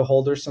can go to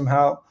holders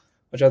somehow,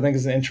 which I think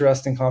is an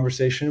interesting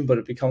conversation, but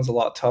it becomes a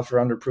lot tougher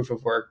under proof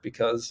of work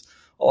because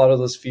a lot of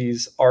those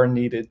fees are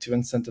needed to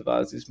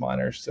incentivize these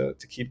miners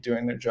to keep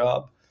doing their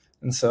job.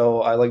 And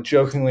so I like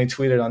jokingly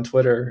tweeted on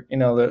Twitter,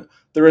 that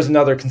there is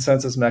another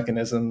consensus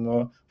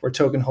mechanism where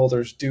token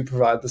holders do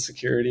provide the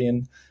security,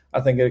 and I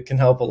think it can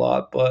help a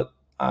lot. But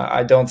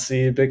I don't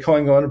see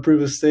Bitcoin going to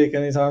proof of stake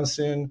anytime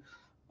soon.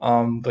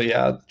 But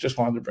yeah, just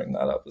wanted to bring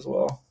that up as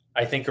well.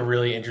 I think a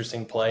really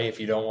interesting play if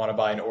you don't want to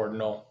buy an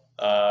ordinal,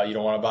 you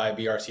don't want to buy a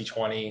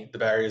BRC20, the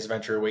barriers of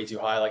entry are way too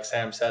high. Like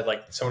Sam said,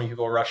 like so many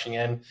people are rushing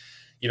in.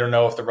 You don't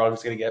know if the rug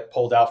is going to get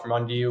pulled out from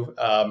under you.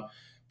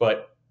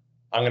 But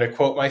I'm going to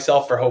quote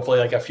myself for hopefully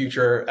like a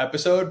future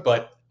episode,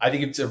 but I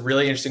think it's a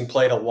really interesting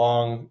play to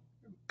long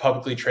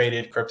publicly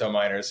traded crypto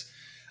miners.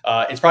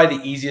 It's probably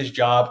the easiest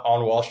job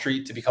on Wall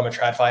Street to become a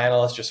TradFi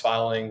analyst, just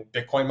following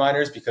Bitcoin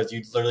miners, because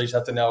you literally just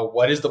have to know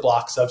what is the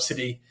block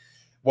subsidy,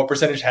 what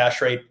percentage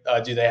hash rate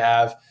do they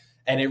have,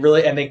 and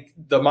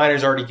the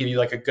miners already give you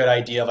like a good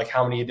idea of like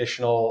how many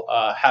additional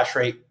hash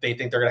rate they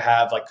think they're going to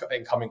have like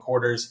in coming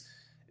quarters.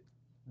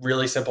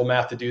 Really simple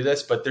math to do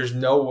this, but there's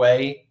no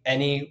way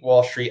any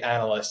Wall Street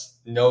analyst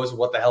knows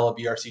what the hell a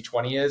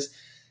BRC20 is.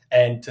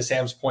 And to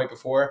Sam's point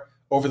before,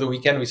 over the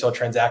weekend, we saw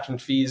transaction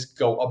fees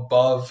go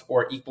above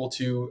or equal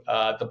to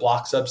the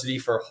block subsidy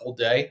for a whole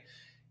day.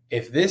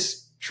 If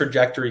this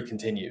trajectory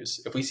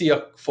continues, if we see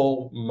a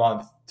full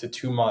month to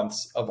 2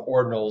 months of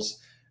ordinals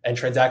and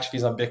transaction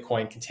fees on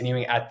Bitcoin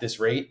continuing at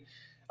this rate,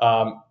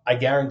 I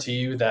guarantee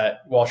you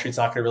that Wall Street's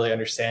not going to really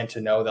understand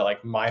to know that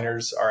like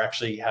miners are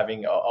actually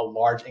having a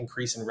large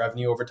increase in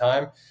revenue over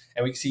time.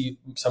 And we see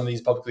some of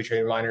these publicly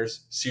traded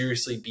miners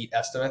seriously beat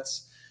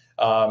estimates.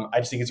 I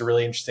just think it's a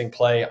really interesting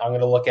play. I'm going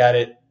to look at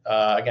it.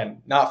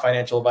 Again, not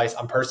financial advice.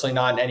 I'm personally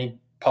not in any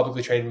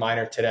publicly traded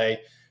miner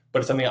today, but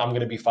it's something I'm going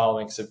to be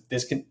following. So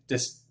if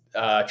this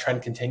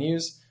trend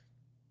continues,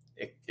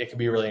 it could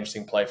be a really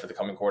interesting play for the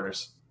coming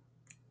quarters.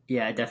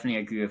 Yeah, I definitely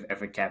agree with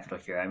Effort Capital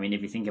here. I mean,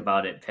 if you think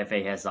about it,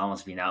 Pepe has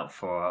almost been out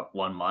for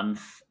 1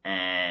 month,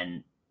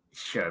 and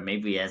sure,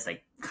 maybe he has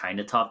like kind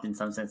of topped in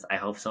some sense. I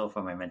hope so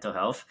for my mental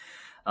health.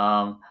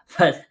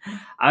 But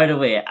either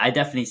way, I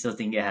definitely still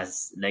think it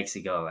has legs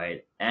to go,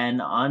 right?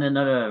 And on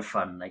another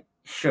front, like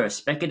sure,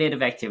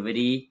 speculative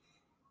activity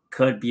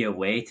could be a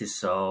way to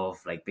solve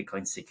like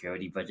Bitcoin's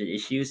security budget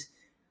issues,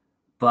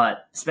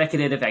 but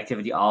speculative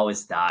activity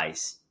always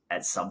dies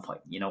at some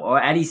point, or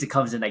at least it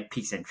comes in like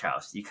peaks and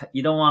troughs.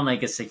 You don't want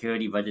like a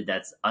security budget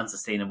that's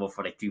unsustainable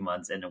for like 3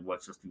 months and it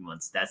works for 3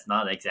 months. That's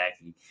not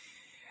exactly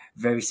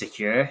very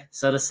secure,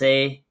 so to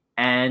say.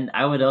 And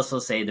I would also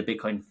say the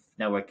Bitcoin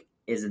network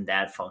isn't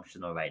that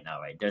functional right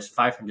now, right? There's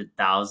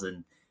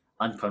 500,000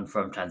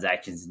 unconfirmed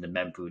transactions in the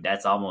mempool.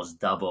 That's almost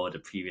double the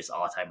previous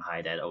all-time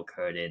high that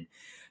occurred in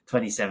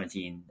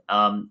 2017.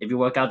 If you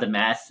work out the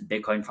math,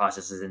 Bitcoin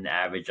processes an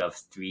average of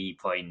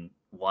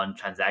 3.1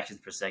 transactions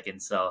per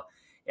second. So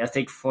it'll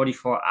take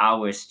 44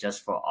 hours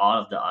just for all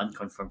of the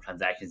unconfirmed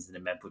transactions in the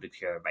mempool to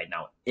clear right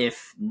now,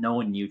 if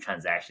no new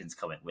transactions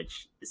come in,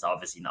 which is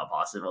obviously not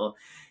possible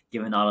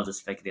given all of the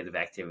speculative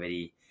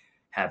activity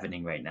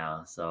happening right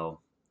now.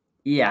 So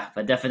yeah,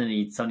 but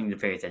definitely something to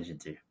pay attention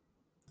to.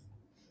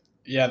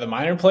 Yeah, the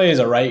miner play is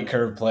a right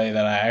curve play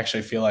that I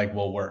actually feel like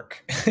will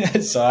work.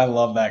 So I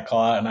love that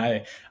call out. And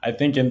I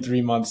think in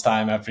 3 months'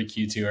 time after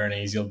Q2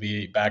 earnings, you'll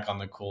be back on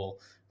the cool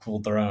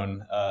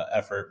throne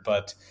effort.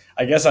 But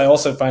I guess I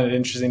also find it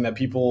interesting that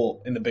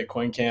people in the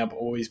Bitcoin camp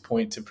always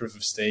point to proof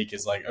of stake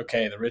as like,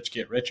 okay, the rich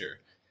get richer.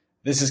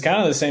 This is kind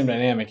of the same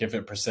dynamic if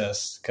it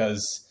persists,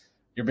 because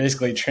you're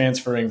basically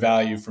transferring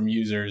value from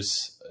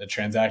users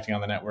transacting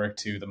on the network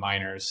to the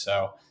miners.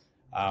 So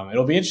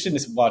it'll be interesting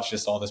to watch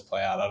just all this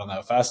play out. I don't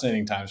know.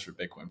 Fascinating times for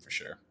Bitcoin for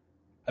sure.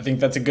 I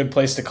think that's a good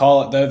place to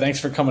call it, though. Thanks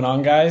for coming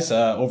on, guys.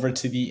 Over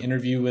to the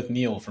interview with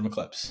Neel from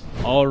Eclipse.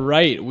 All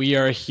right. We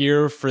are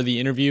here for the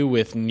interview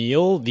with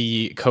Neel,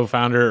 the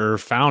co-founder or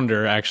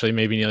founder, actually,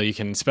 maybe, Neel, you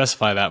can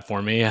specify that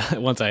for me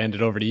once I hand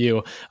it over to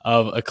you,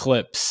 of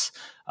Eclipse.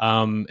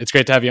 It's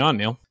great to have you on,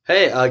 Neel.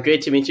 Hey,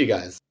 great to meet you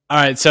guys. All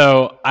right.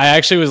 So I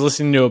actually was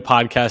listening to a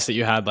podcast that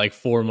you had like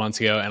 4 months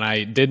ago, and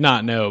I did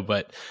not know,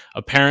 but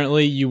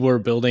apparently you were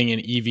building an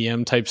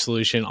EVM type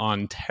solution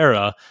on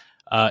Terra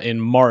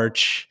in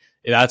March.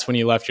 That's when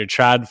you left your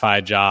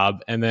TradFi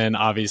job. And then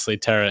obviously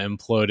Terra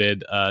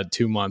imploded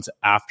 2 months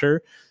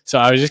after. So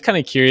I was just kind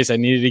of curious. I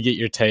needed to get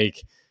your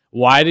take.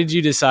 Why did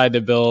you decide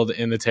to build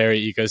in the Terra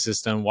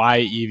ecosystem? Why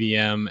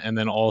EVM? And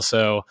then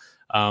also,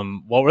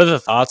 what were the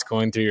thoughts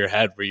going through your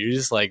head? Were you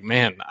just like,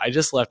 man, I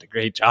just left a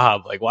great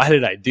job. Like, why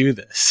did I do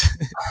this?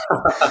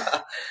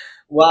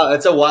 Wow,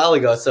 it's a while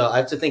ago, so I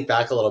have to think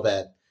back a little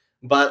bit.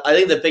 But I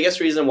think the biggest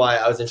reason why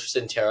I was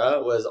interested in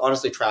Terra was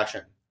honestly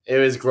traction. It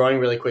was growing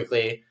really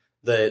quickly.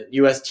 The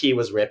UST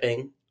was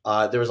ripping.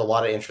 There was a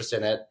lot of interest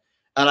in it.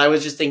 And I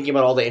was just thinking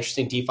about all the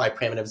interesting DeFi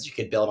primitives you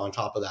could build on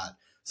top of that.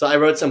 So I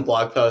wrote some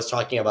blog posts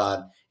talking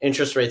about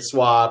interest rate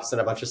swaps and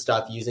a bunch of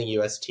stuff using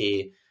UST.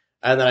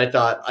 And then I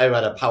thought, I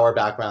had a power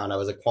background. I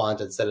was a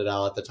quant at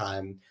Citadel at the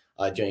time,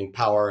 doing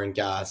power and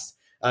gas.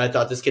 And I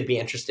thought this could be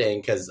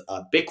interesting because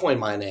Bitcoin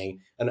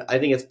mining, and I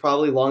think it's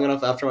probably long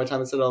enough after my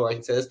time at Citadel where I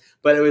can say this,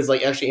 but it was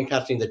like actually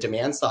impacting the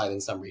demand side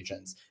in some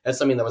regions. That's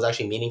something that was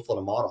actually meaningful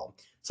to model.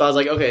 So I was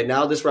like, okay,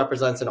 now this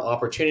represents an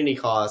opportunity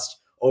cost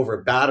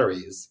over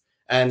batteries.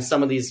 And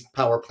some of these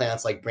power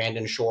plants like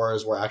Brandon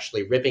Shores were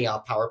actually ripping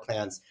out power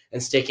plants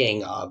and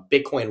sticking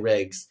Bitcoin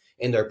rigs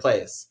in their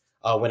place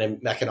when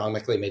it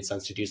economically made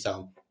sense to do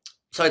so.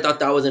 So I thought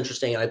that was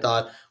interesting. And I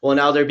thought, well,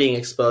 now they're being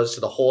exposed to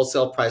the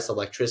wholesale price of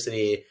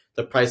electricity,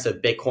 the price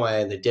of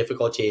Bitcoin, the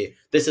difficulty.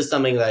 This is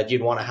something that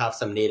you'd want to have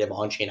some native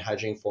on-chain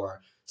hedging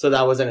for. So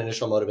that was an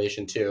initial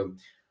motivation too.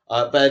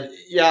 But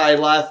yeah, I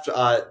left.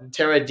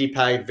 Terra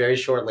depegged very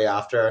shortly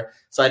after,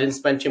 so I didn't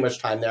spend too much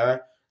time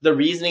there. The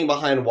reasoning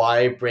behind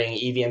why bring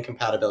EVM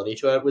compatibility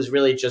to it was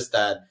really just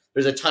that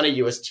there's a ton of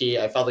UST.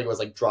 I felt like it was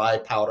like dry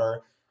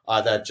powder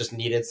that just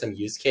needed some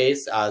use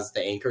case as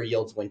the Anchor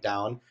yields went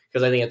down,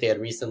 because I think that they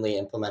had recently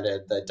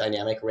implemented the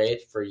dynamic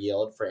rate for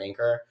yield for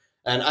Anchor.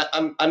 And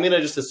I'm going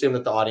to just assume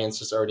that the audience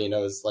just already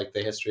knows like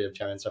the history of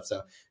Terra and stuff,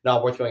 so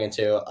not worth going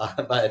into.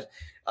 But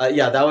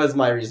yeah, that was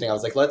my reasoning. I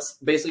was like,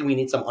 we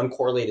need some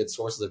uncorrelated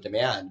sources of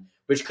demand,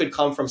 which could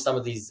come from some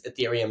of these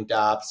Ethereum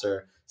dApps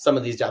or some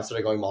of these dApps that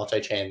are going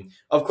multi-chain.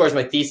 Of course,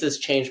 my thesis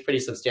changed pretty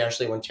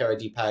substantially when Terra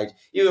depegged.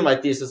 Even my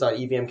thesis on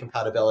EVM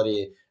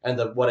compatibility and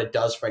what it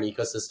does for an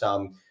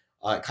ecosystem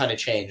kind of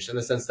changed in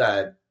the sense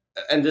that,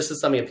 and this is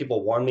something that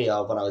people warned me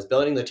of when I was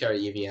building the Terra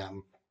EVM,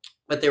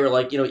 but they were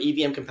like,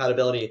 EVM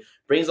compatibility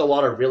brings a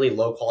lot of really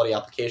low quality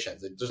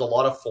applications. There's a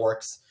lot of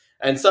forks.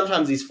 And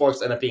sometimes these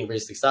forks end up being very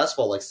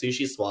successful, like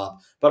SushiSwap,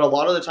 but a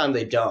lot of the time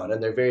they don't.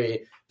 And they're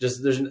very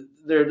just,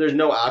 there's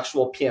no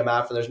actual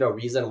PMF, and there's no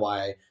reason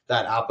why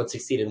that app would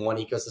succeed in one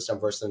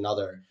ecosystem versus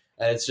another.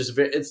 And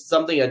it's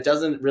something that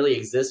doesn't really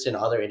exist in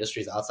other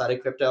industries outside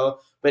of crypto.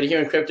 But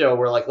here in crypto,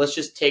 we're like, let's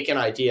just take an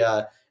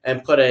idea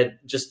and put it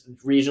just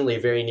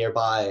regionally very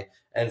nearby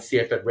and see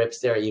if it rips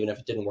there, even if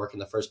it didn't work in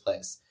the first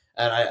place.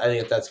 And I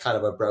think that's kind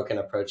of a broken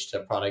approach to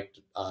product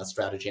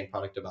strategy and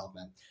product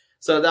development.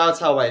 So that's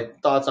how my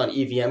thoughts on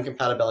EVM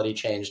compatibility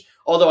changed.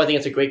 Although I think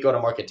it's a great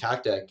go-to-market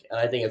tactic, and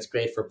I think it's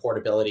great for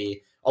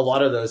portability. A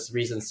lot of those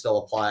reasons still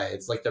apply.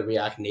 It's like the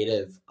React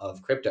Native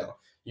of crypto.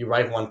 You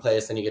write one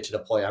place and you get to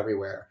deploy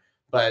everywhere.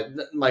 But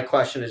my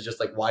question is just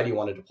like, why do you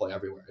want to deploy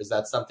everywhere? Is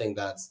that something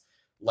that's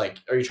like,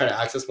 are you trying to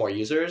access more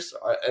users?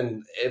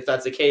 And if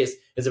that's the case,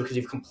 is it because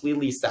you've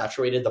completely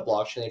saturated the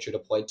blockchain that you're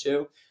deployed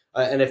to?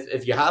 And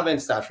if you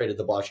haven't saturated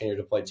the blockchain you're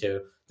deployed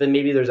to, then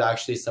maybe there's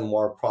actually some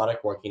more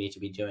product work you need to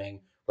be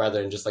doing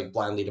rather than just like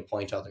blindly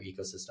deploying to other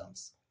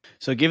ecosystems.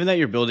 So given that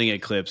you're building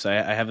Eclipse, I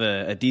have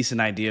a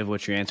decent idea of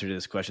what your answer to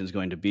this question is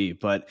going to be.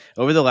 But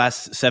over the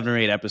last 7 or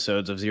 8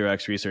 episodes of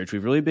 0x Research,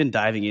 we've really been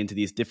diving into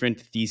these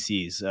different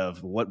theses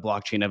of what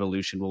blockchain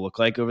evolution will look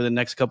like over the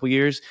next couple of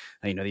years.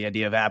 The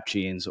idea of app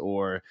chains,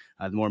 or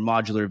the more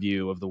modular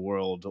view of the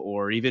world,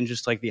 or even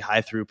just like the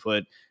high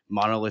throughput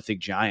monolithic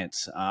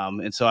giants.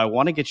 And so I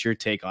want to get your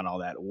take on all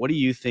that. What do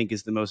you think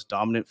is the most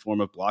dominant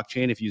form of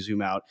blockchain if you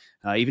zoom out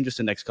even just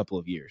the next couple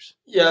of years?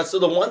 Yeah, so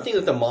the one thing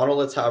that the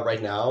monoliths have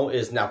right now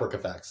is network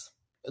effects.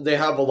 They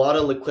have a lot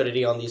of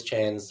liquidity on these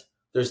chains.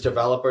 There's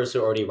developers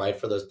who already write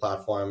for those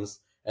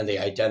platforms and they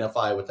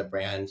identify with the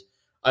brand.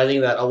 I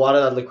think that a lot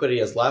of that liquidity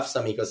has left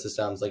some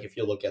ecosystems. Like if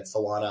you look at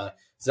Solana,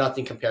 it's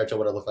nothing compared to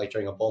what it looked like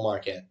during a bull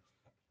market.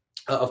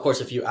 Of course,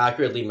 if you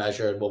accurately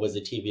measured what was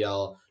the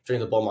TVL during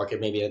the bull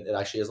market, maybe it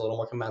actually is a little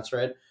more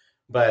commensurate.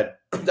 But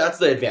that's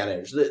the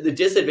advantage. The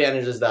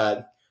disadvantage is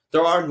that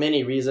there are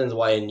many reasons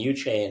why a new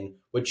chain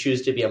would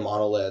choose to be a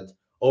monolith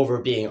over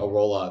being a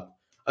rollup.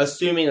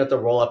 assuming that the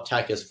rollup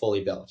tech is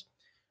fully built.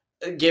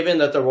 Given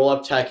that the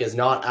rollup tech is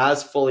not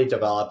as fully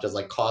developed as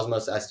like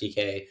Cosmos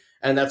SDK,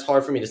 and that's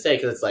hard for me to say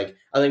because it's like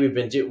I think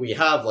we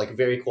have like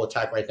very cool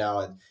tech right now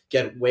and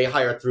get way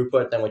higher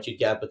throughput than what you'd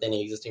get with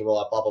any existing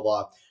rollup, blah blah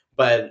blah.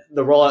 But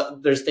the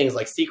rollup, there's things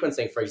like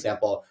sequencing, for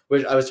example,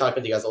 which I was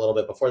talking to you guys a little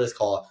bit before this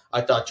call.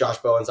 I thought Josh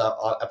Bowen's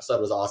episode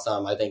was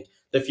awesome. I think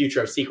the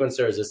future of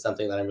sequencers is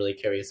something that I'm really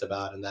curious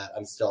about and that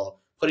I'm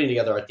still putting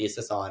together a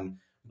thesis on.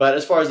 But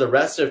as far as the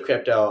rest of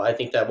crypto, I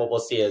think that what we'll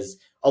see is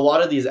a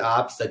lot of these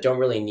apps that don't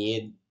really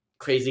need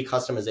crazy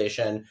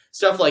customization,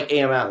 stuff like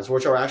AMMs,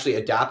 which are actually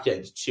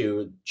adapted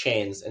to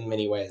chains in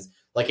many ways.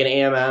 Like an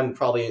AMM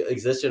probably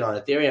existed on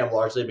Ethereum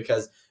largely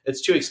because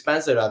it's too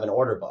expensive to have an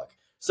order book.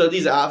 So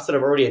these apps that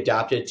have already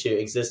adapted to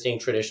existing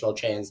traditional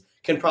chains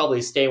can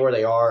probably stay where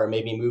they are or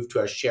maybe move to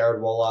a shared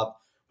rollup.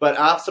 But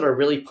apps that are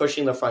really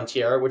pushing the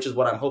frontier, which is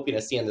what I'm hoping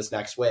to see in this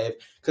next wave,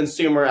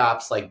 consumer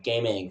apps like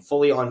gaming,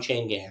 fully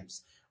on-chain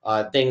games,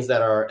 things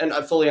that are, and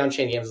fully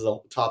on-chain games is a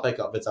topic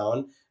of its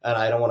own, and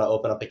I don't want to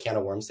open up a can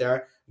of worms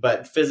there,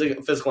 but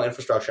physical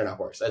infrastructure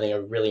networks I think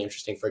are really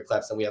interesting for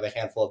Eclipse, and we have a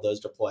handful of those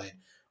deployed.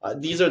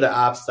 These are the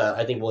apps that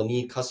I think will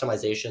need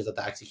customizations at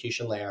the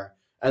execution layer,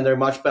 and they're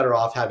much better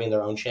off having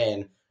their own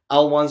chain.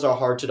 L1s are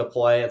hard to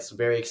deploy. It's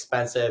very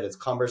expensive. It's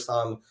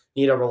cumbersome.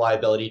 Need a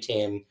reliability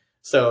team.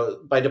 So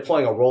by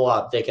deploying a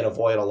rollup, they can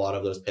avoid a lot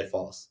of those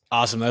pitfalls.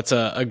 Awesome. That's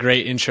a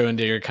great intro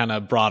into your kind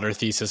of broader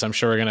thesis. I'm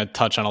sure we're going to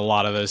touch on a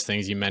lot of those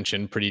things you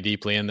mentioned pretty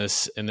deeply in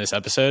this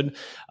episode.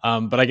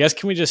 But I guess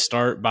can we just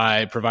start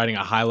by providing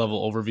a high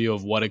level overview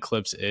of what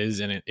Eclipse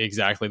is and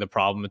exactly the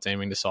problem it's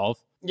aiming to solve?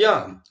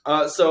 Yeah.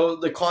 So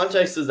the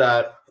context is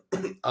that,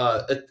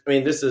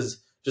 this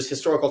is just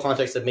historical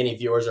context that many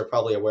viewers are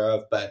probably aware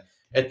of, but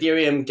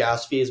Ethereum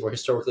gas fees were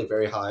historically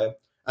very high,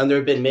 and there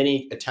have been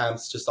many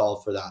attempts to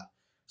solve for that.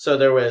 So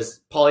there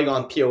was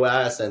Polygon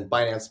POS and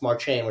Binance Smart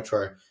Chain, which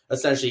were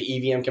essentially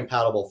EVM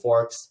compatible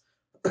forks.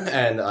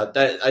 And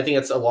I think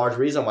it's a large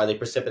reason why they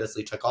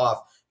precipitously took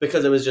off,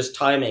 because it was just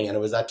timing, and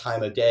it was that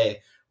time of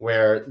day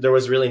where there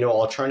was really no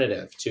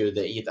alternative to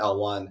the ETH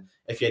L1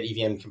 if you had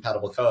EVM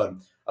compatible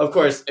code. Of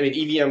course,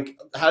 EVM,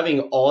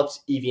 having alt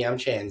EVM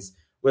chains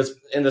was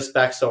in the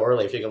spec so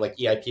early. If you get like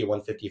EIP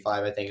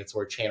 155, I think it's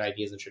where chain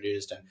ID is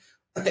introduced.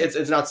 And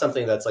it's not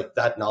something that's like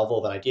that novel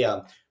of an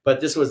idea, but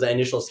this was the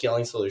initial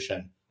scaling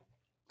solution.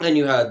 And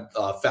you had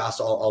fast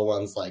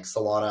L1s like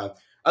Solana.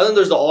 And then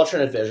there's the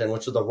alternate vision,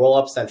 which is the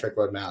rollup-centric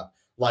roadmap,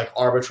 like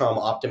Arbitrum,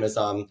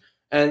 Optimism.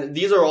 And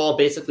these are all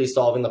basically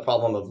solving the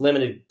problem of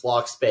limited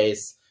block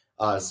space,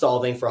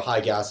 solving for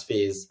high gas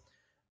fees.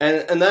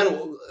 And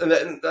then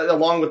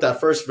along with that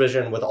first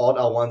vision with alt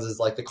L1s is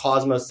like the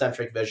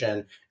Cosmos-centric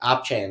vision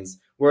app chains,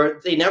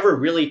 where they never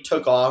really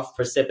took off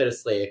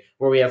precipitously,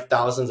 where we have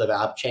thousands of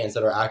app chains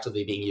that are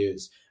actively being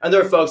used. And there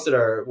are folks that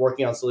are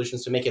working on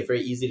solutions to make it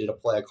very easy to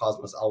deploy a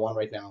Cosmos L1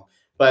 right now.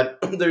 But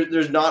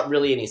there's not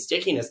really any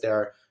stickiness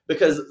there,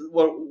 because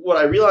what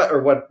I realize,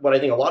 or what I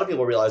think a lot of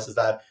people realize, is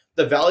that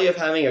the value of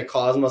having a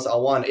Cosmos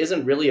L1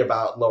 isn't really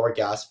about lower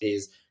gas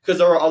fees, because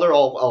there are other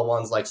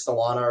L1s like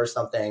Solana or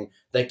something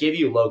that give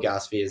you low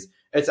gas fees.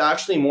 It's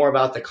actually more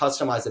about the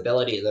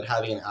customizability that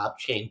having an app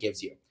chain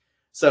gives you.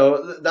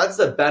 So that's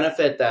the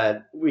benefit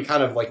that we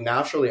kind of like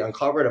naturally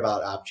uncovered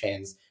about app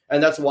chains.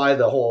 And that's why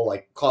the whole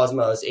like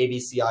Cosmos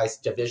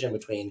ABCI division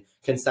between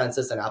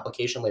consensus and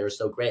application layer is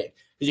so great,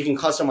 because you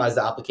can customize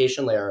the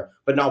application layer,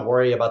 but not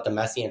worry about the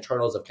messy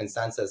internals of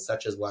consensus,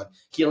 such as what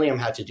Helium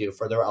had to do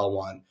for their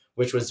L1,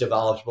 which was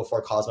developed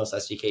before Cosmos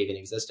SDK even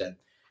existed.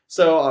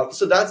 So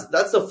that's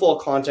the full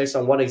context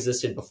on what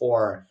existed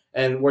before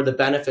and where the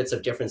benefits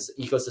of different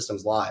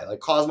ecosystems lie. Like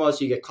Cosmos,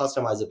 you get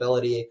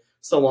customizability.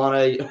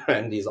 Solana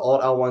and these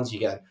alt L1s, you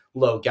get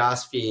low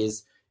gas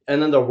fees.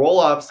 And then the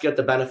rollups get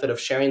the benefit of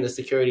sharing the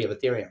security of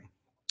Ethereum.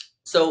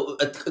 So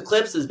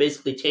Eclipse is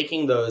basically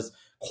taking those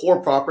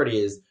core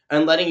properties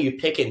and letting you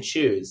pick and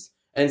choose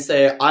and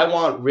say, I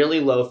want really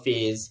low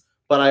fees,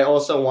 but I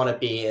also want to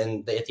be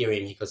in the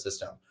Ethereum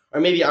ecosystem. Or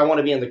maybe I want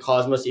to be in the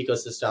Cosmos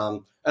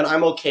ecosystem, and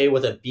I'm okay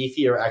with a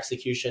beefier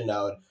execution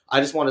node.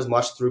 I just want as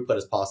much throughput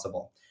as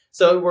possible.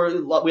 So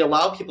we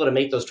allow people to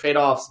make those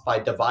trade-offs by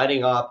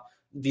dividing up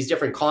these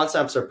different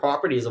concepts or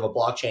properties of a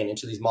blockchain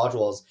into these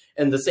modules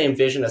in the same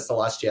vision as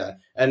Celestia.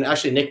 And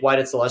actually, Nick White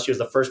at Celestia was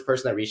the first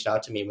person that reached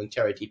out to me when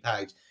Terra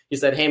depegged. He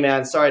said, hey,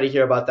 man, sorry to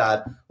hear about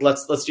that.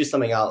 Let's do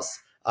something else.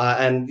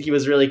 And he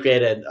was really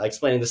great at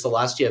explaining the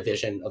Celestia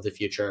vision of the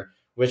future,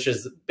 which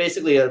is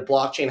basically a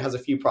blockchain has a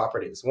few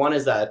properties. One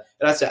is that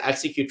it has to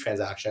execute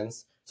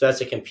transactions. So it has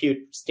to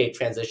compute state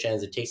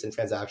transitions. It takes in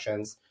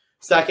transactions.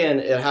 Second,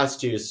 it has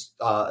to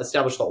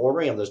establish the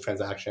ordering of those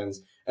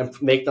transactions and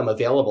make them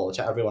available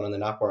to everyone on the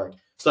network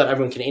so that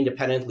everyone can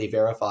independently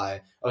verify,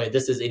 okay,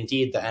 this is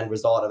indeed the end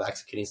result of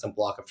executing some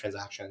block of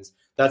transactions.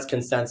 That's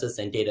consensus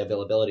and data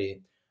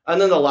availability.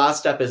 And then the last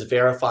step is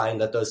verifying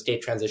that those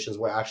state transitions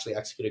were actually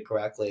executed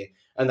correctly,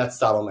 and that's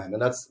settlement.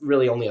 And that's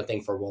really only a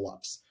thing for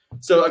rollups.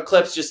 So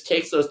Eclipse just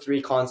takes those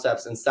three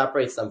concepts and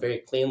separates them very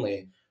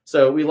cleanly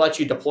So we let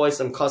you deploy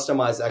some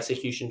customized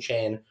execution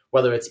chain,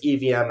 whether it's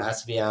EVM,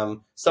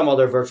 SVM, some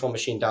other virtual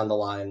machine down the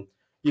line.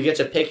 You get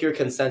to pick your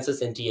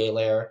consensus and DA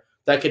layer.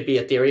 That could be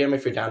Ethereum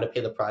if you're down to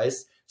pay the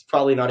price. It's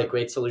probably not a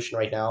great solution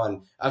right now.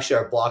 And actually,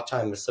 our block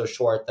time is so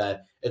short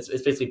that it's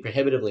basically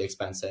prohibitively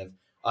expensive.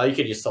 You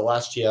could use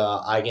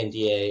Celestia,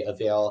 EigenDA,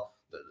 Avail,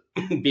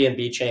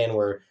 BNB chain.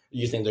 We're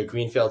using the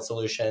Greenfield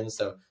solution.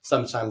 So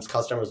sometimes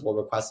customers will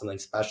request something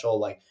special,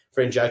 like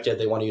for injected,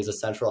 they want to use a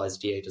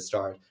centralized DA to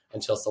start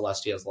until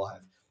Celestia is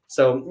live.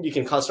 So you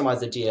can customize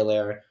the DA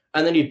layer,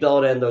 and then you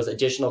build in those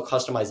additional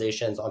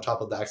customizations on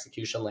top of the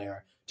execution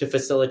layer to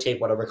facilitate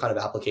whatever kind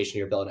of application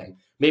you're building.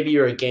 Maybe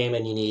you're a game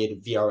and you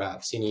need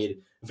VRFs, you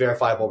need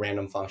verifiable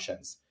random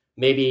functions.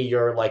 Maybe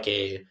you're like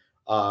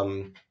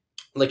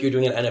like you're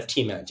doing an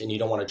NFT mint and you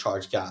don't want to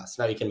charge gas.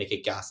 Now you can make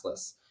it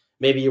gasless.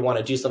 Maybe you want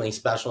to do something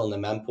special in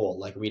the mempool,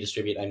 like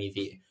redistribute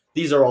MEV.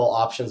 These are all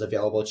options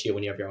available to you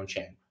when you have your own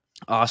chain.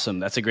 Awesome.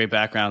 That's a great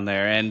background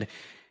there. And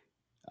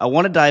I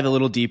want to dive a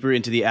little deeper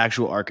into the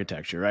actual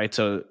architecture, right?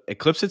 So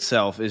Eclipse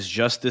itself is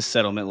just this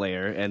settlement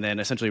layer, and then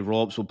essentially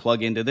Rollups will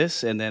plug into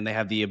this, and then they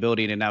have the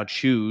ability to now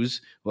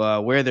choose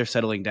where they're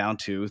settling down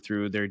to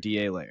through their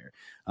DA layer.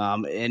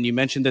 And you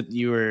mentioned that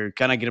you were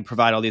kind of going to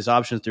provide all these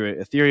options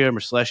through Ethereum or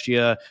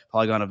Celestia,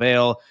 Polygon,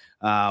 Avail.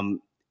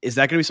 Is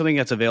that going to be something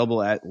that's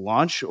available at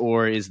launch,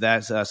 or is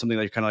that something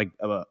that you're kind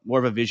of like more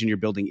of a vision you're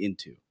building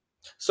into?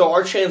 So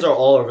our chains are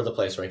all over the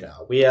place right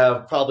now. We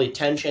have probably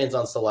 10 chains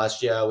on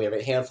Celestia. We have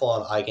a handful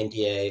on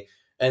EigenDA.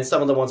 And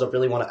some of the ones that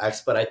really want to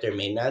expedite their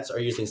mainnets are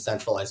using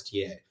centralized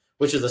DA,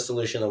 which is a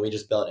solution that we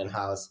just built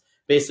in-house,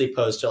 basically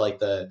posed to like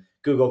the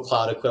Google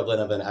Cloud equivalent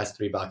of an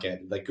S3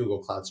 bucket, like Google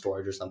Cloud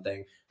Storage or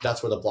something.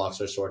 That's where the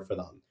blocks are stored for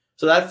them.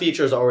 So that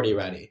feature is already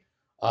ready.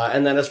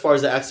 And then as far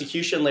as the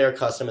execution layer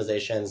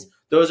customizations,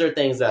 those are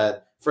things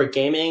that for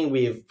gaming,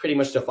 we've pretty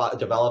much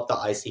developed the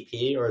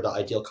ICP, or the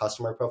ideal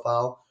customer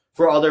profile.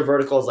 For other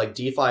verticals like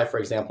DeFi, for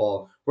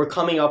example, we're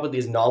coming up with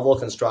these novel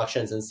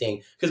constructions and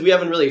seeing, because we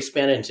haven't really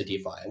expanded into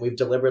DeFi and we've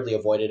deliberately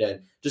avoided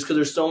it just because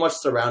there's so much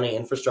surrounding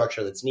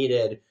infrastructure that's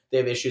needed. They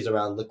have issues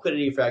around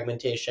liquidity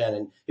fragmentation,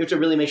 and you have to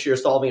really make sure you're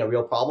solving a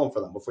real problem for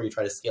them before you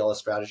try to scale a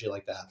strategy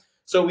like that.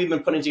 So we've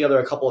been putting together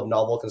a couple of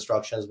novel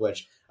constructions,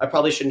 which I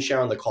probably shouldn't share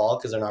on the call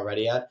because they're not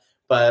ready yet.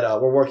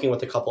 But we're working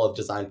with a couple of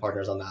design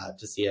partners on that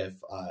to see if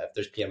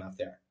there's PMF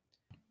there.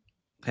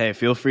 Hey,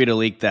 feel free to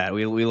leak that.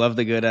 We love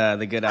the good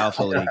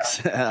alpha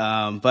leaks.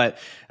 But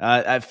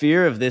at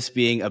fear of this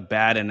being a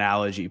bad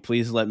analogy,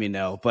 please let me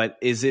know. But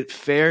is it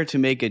fair to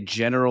make a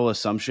general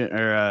assumption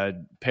or a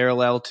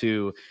parallel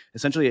to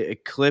essentially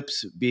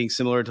Eclipse being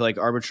similar to like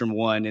Arbitrum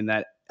 1 in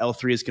that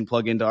L3s can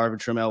plug into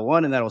Arbitrum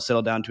L1 and that'll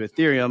settle down to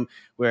Ethereum,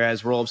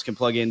 whereas Rollups can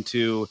plug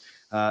into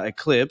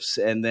Eclipse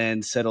and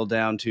then settle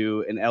down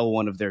to an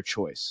L1 of their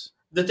choice?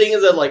 The thing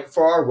is that, like,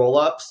 for our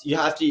rollups,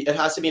 it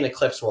has to be an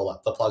Eclipse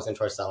rollup that plugs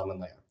into our settlement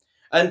layer.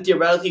 And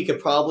theoretically, you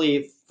could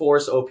probably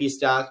force OP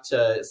Stack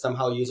to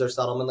somehow use our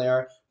settlement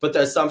layer, but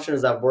the assumption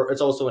is that it's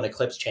also an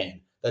Eclipse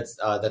chain that's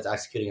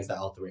executing as the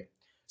L3.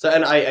 So,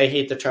 and I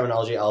hate the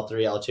terminology L3,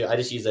 L2. I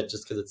just use it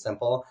just because it's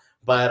simple.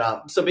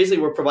 But so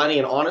basically, we're providing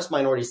an honest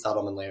minority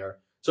settlement layer.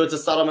 So it's a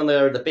settlement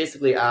layer that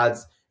basically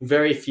adds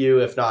very few,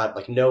 if not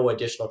like no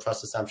additional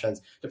trust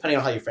assumptions, depending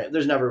on how you frame it.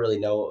 There's never really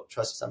no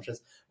trust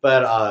assumptions,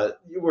 but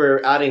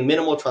we're adding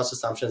minimal trust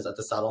assumptions at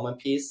the settlement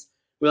piece.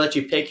 We let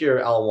you pick your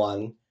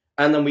L1,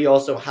 and then we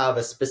also have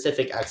a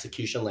specific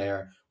execution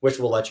layer, which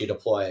will let you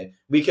deploy.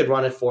 We could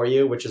run it for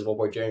you, which is what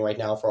we're doing right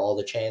now for all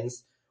the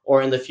chains,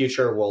 or in the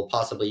future, we'll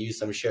possibly use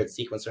some shared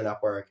sequencer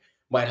network,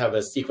 might have a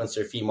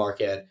sequencer fee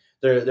market.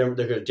 There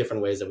are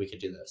different ways that we could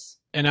do this.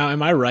 And now,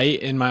 am I right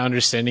in my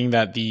understanding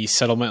that the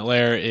settlement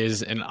layer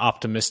is an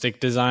optimistic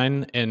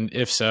design? And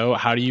if so,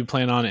 how do you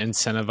plan on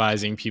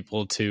incentivizing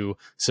people to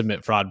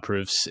submit fraud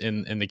proofs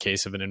in the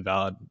case of an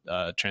invalid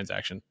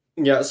transaction?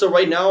 Yeah, so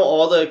right now,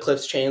 all the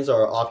Eclipse chains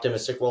are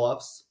optimistic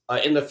rollups.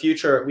 In the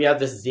future, we have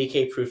this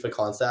ZK proof of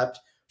concept,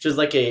 which is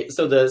like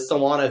so the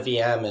Solana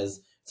VM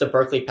it's a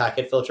Berkeley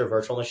packet filter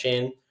virtual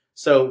machine.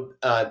 So,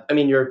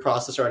 your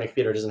processor on a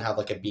computer doesn't have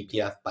like a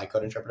BPF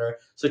bytecode interpreter.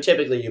 So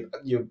typically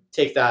you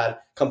take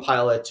that,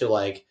 compile it to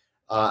like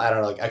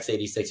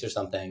x86 or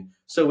something.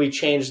 So we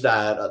changed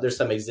that. There's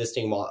some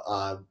existing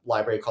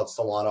library called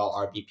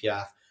Solana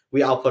RBPF.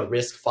 We output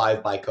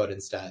RISC-V bytecode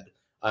instead.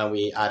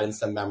 We add in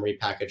some memory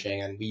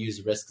packaging, and we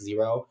use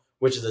RISC-0,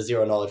 which is a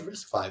zero-knowledge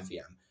RISC-V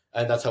VM.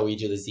 And that's how we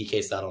do the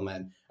ZK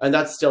settlement. And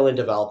that's still in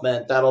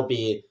development. That'll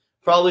be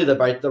probably the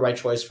right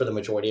choice for the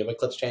majority of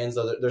Eclipse chains,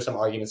 though there's some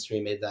arguments to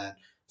be made that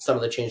some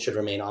of the chains should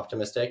remain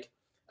optimistic.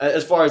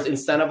 As far as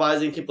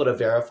incentivizing people to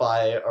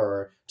verify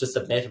or to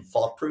submit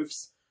fault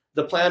proofs,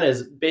 the plan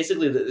is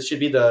basically it should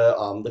be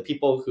the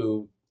people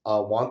who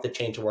want the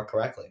chain to work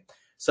correctly.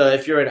 So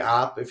if you're an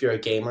app, if you're a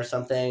game or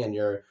something, and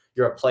you're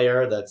a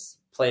player that's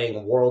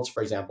playing Worlds,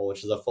 for example,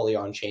 which is a fully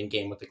on-chain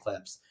game with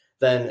Eclipse,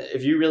 then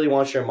if you really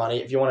want your money,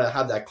 if you want to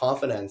have that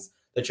confidence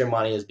that your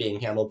money is being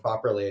handled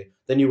properly,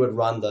 then you would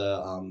run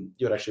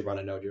you would actually run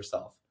a node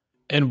yourself.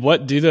 And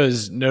what do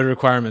those node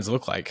requirements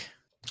look like?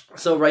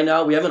 So right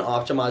now we haven't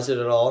optimized it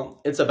at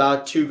all. It's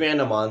about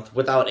 $2,000 a month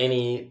without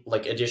any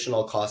like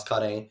additional cost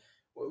cutting.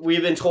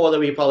 We've been told that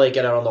we probably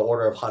get it on the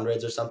order of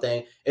hundreds or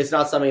something. It's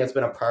not something that's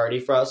been a priority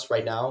for us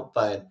right now,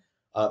 but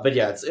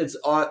yeah, it's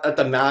at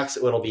the max.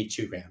 It'll be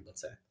 $2,000,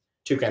 let's say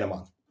 $2,000 a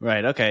month.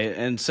 Right. Okay.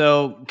 And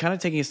so, kind of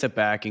taking a step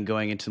back and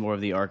going into more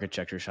of the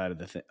architecture side of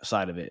the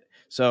side of it.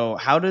 So,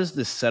 how does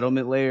the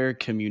settlement layer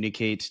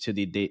communicate to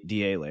the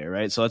DA layer?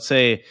 Right. So, let's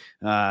say,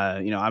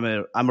 I'm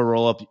a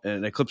rollup,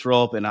 an Eclipse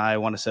rollup, and I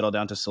want to settle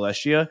down to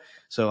Celestia.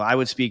 So, I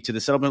would speak to the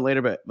settlement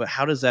layer, but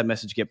how does that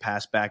message get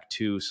passed back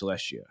to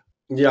Celestia?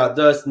 Yeah,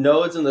 the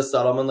nodes in the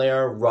settlement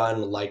layer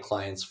run light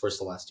clients for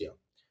Celestia.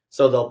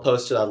 So they'll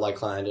post to that light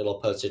client,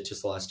 it'll post it to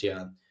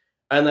Celestia.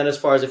 And then as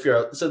far as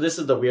so this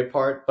is the weird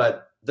part,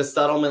 but the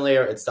settlement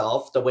layer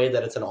itself, the way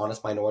that it's an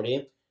honest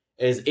minority,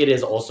 is it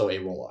is also a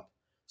rollup.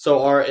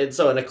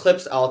 So an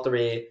Eclipse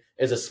L3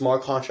 is a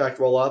smart contract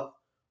rollup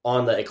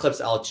on the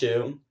Eclipse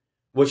L2,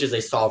 which is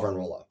a sovereign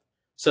rollup.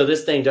 So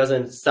this thing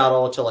doesn't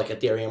settle to like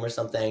Ethereum or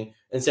something.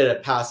 Instead,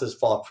 it passes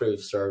fault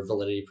proofs or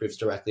validity proofs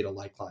directly to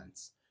light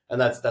clients. And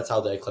that's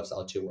how the Eclipse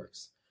L2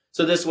 works.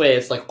 So this way,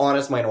 it's like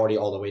honest minority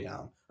all the way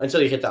down until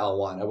you hit the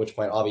L1, at which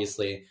point,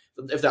 obviously,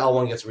 if the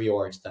L1 gets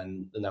reorged,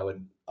 then that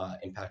would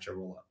impact your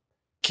rollup.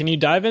 Can you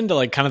dive into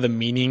like kind of the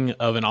meaning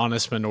of an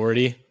honest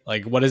minority?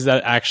 Like, what does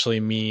that actually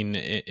mean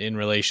in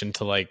relation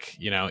to like,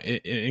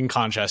 in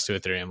contrast to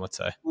Ethereum, let's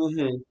say?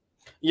 Mm-hmm.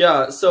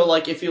 Yeah. So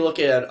like if you look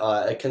at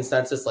a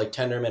consensus like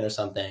Tendermint or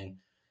something,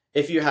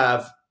 if you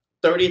have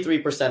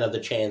 33% of the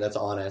chain that's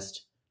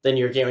honest, then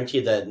you're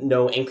guaranteed that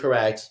no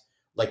incorrect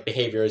like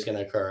behavior is going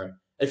to occur.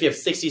 If you have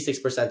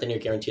 66%, then you're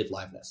guaranteed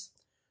liveness.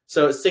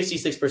 So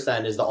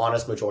 66% is the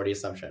honest majority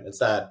assumption. It's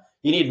that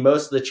you need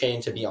most of the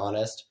chain to be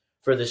honest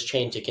for this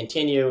chain to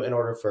continue in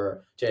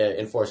order to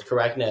enforce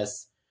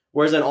correctness.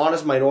 Whereas an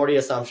honest minority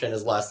assumption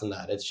is less than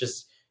that. It's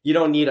just, you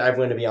don't need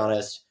everyone to be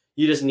honest.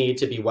 You just need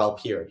to be well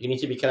peered. You need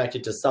to be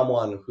connected to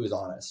someone who's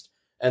honest.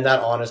 And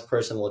that honest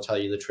person will tell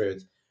you the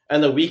truth.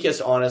 And the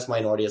weakest honest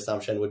minority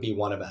assumption would be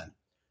one of n.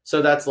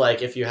 So that's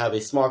like if you have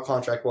a smart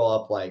contract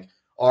rollup like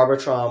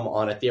Arbitrum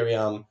on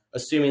Ethereum,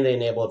 assuming they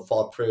enabled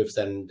fault proofs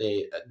and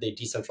they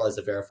decentralize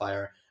the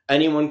verifier.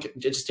 It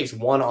just takes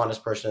one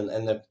honest person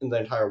in the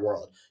entire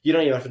world. You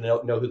don't even have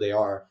to know who they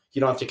are.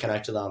 You don't have to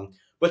connect to them.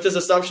 But this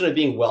assumption of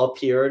being well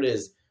peered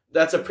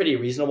that's a pretty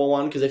reasonable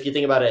one, because if you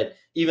think about it,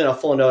 even a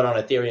full node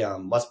on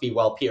Ethereum must be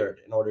well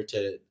peered in order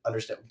to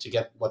understand, to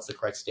get what's the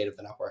correct state of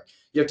the network.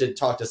 You have to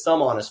talk to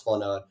some honest full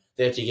node.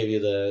 They have to give you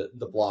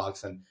the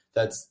blocks, and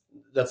that's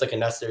like a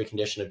necessary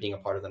condition of being a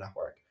part of the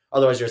network.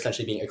 Otherwise, you're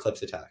essentially being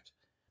Eclipse attacked.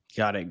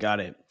 Got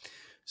it.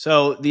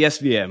 So the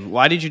SVM,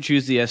 why did you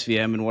choose the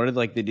SVM, and what are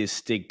like the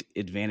distinct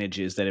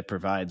advantages that it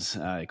provides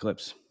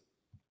Eclipse?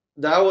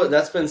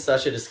 That's been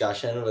such a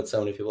discussion with so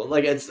many people.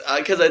 Like it's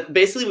because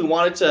basically we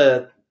wanted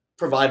to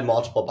provide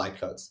multiple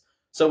bytecodes.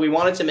 So we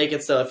wanted to make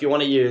it so if you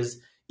want to use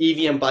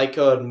EVM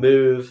bytecode,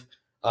 move,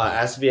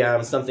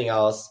 SVM, something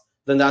else,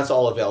 then that's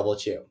all available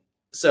to you.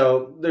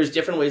 So there's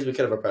different ways we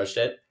could have approached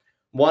it.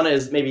 One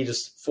is maybe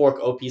just fork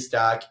OP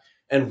stack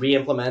and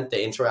re-implement the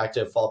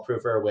interactive fault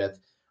proofer with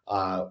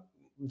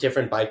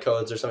different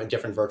bytecodes or something,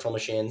 different virtual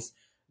machines.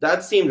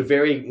 That seemed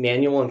very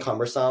manual and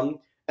cumbersome.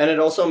 And it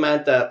also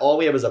meant that all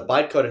we have is a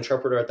bytecode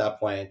interpreter at that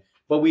point,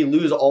 but we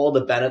lose all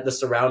the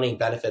surrounding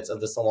benefits of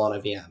the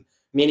Solana VM.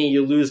 Meaning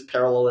you lose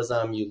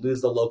parallelism, you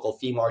lose the local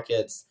fee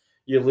markets,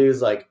 you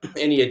lose like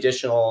any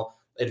additional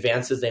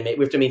advances they make.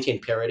 We have to maintain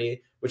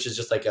parity, which is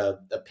just like a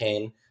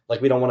pain.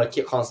 Like we don't want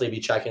to constantly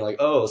be checking like,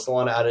 oh,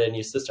 Solana added a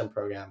new system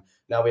program.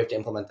 Now we have to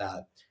implement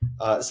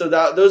that. So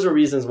those are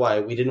reasons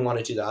why we didn't want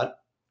to do that.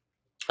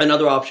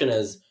 Another option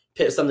is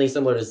something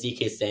similar to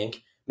ZK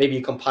Sync. Maybe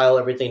you compile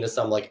everything to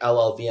some like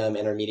LLVM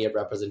intermediate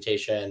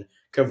representation,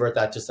 convert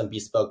that to some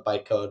bespoke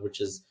bytecode,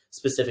 which is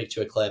specific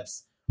to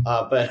Eclipse.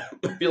 But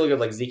if you look at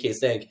like ZK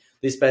Sync,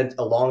 they spent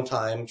a long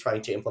time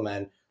trying to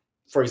implement,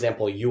 for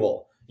example,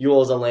 Yule.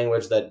 Yule is a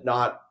language that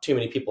not too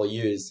many people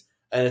use,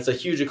 and it's a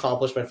huge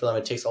accomplishment for them.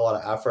 It takes a lot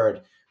of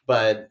effort,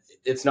 but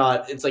it's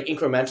like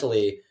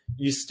incrementally,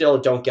 you still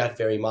don't get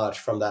very much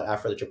from that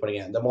effort that you're putting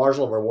in. The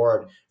marginal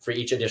reward for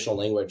each additional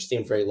language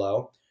seemed very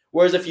low.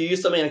 Whereas if you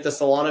use something like the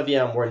Solana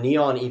VM where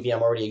Neon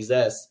EVM already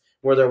exists,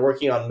 where they're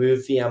working on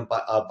Move VM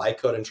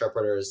bytecode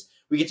interpreters,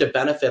 we get to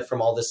benefit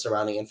from all this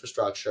surrounding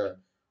infrastructure.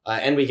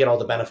 And we get all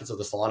the benefits of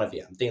the Solana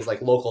VM. Things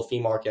like local fee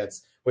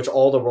markets, which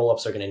all the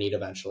rollups are going to need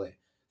eventually.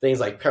 Things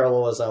like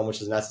parallelism,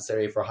 which is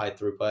necessary for high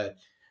throughput.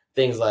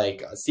 Things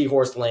like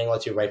Seahorse Lang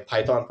lets you write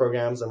Python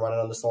programs and run it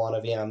on the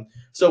Solana VM.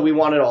 So we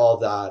wanted all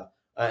of that.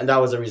 And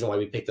that was the reason why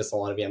we picked the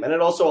Solana VM. And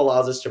it also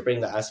allows us to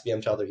bring the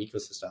SVM to other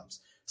ecosystems,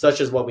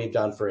 such as what we've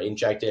done for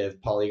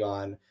Injective,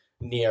 Polygon,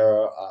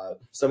 Near,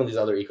 some of these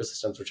other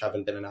ecosystems which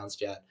haven't been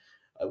announced yet.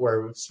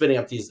 We're spinning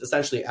up these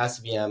essentially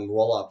SVM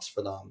rollups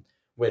for them,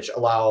 which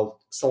allow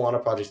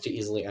Solana projects to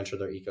easily enter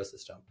their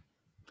ecosystem.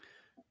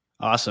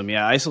 Awesome.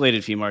 Yeah.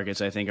 Isolated fee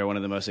markets, I think, are one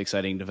of the most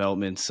exciting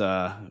developments,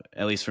 at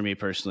least for me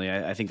personally.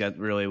 I think that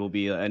really will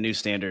be a new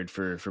standard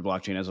for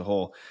blockchain as a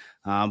whole.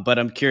 But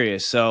I'm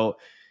curious. So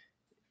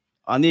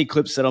On the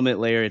Eclipse settlement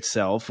layer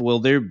itself, will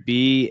there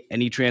be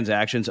any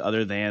transactions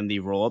other than the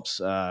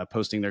rollups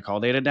posting their call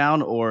data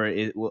down? Or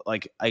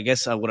I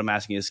guess what I'm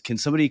asking is, can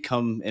somebody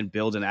come and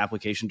build an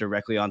application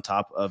directly on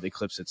top of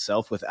Eclipse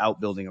itself without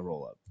building a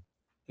rollup?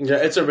 Yeah,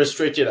 it's a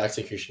restricted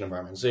execution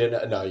environment.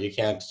 So no, you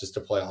can't just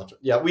deploy all.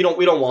 Yeah, we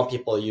don't want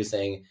people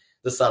using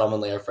the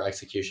settlement layer for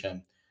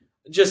execution,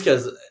 just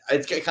because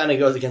it kind of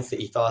goes against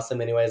the ethos in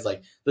many ways.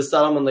 Like the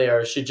settlement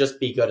layer should just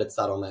be good at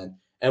settlement,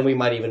 and we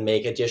might even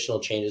make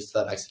additional changes to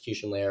that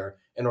execution layer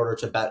in order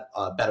to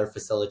better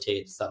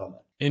facilitate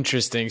settlement.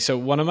 Interesting. So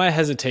one of my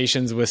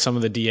hesitations with some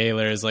of the DA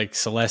layers like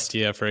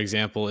Celestia, for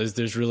example, is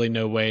there's really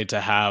no way to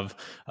have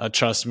a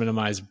trust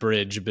minimized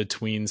bridge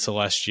between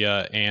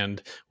Celestia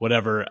and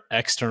whatever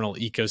external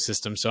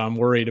ecosystem. So I'm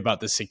worried about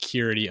the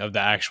security of the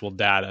actual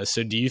data.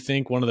 So do you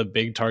think one of the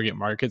big target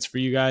markets for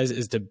you guys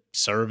is to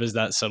serve as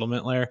that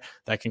settlement layer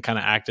that can kind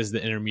of act as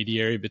the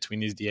intermediary between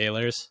these DA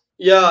layers?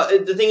 Yeah,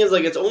 the thing is,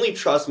 like, it's only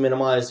trust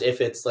minimized if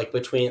it's like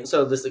between.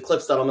 So this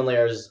Eclipse settlement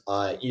layers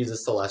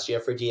uses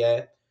Celestia for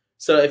DA.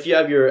 So if you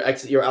have your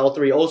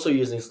L3 also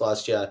using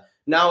Celestia,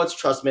 now it's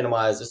trust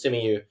minimized,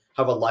 assuming you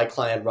have a light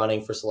client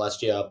running for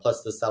Celestia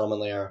plus the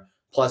settlement layer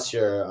plus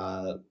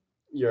your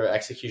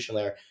execution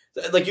layer.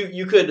 Like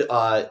you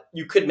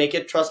could make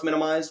it trust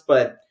minimized,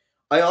 but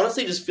I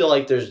honestly just feel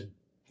like there's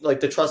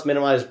like the trust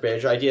minimized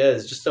bridge idea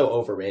is just so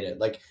overrated.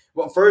 Like,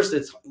 well, first,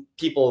 it's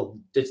people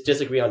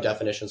disagree on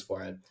definitions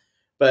for it.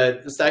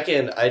 But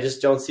second, I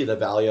just don't see the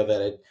value of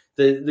it.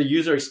 The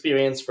user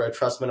experience for a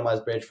trust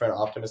minimized bridge for an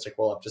optimistic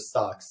rollup just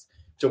sucks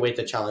to wait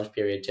the challenge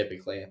period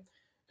typically.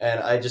 And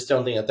I just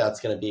don't think that that's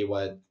going to be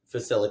what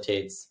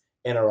facilitates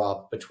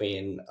interop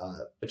between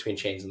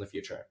chains in the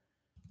future.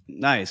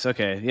 Nice.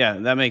 Okay. Yeah,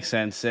 that makes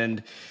sense.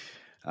 And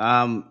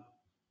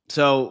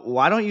so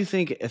why don't you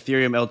think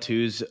Ethereum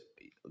L2s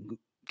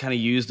kind of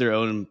use their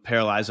own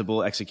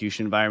parallelizable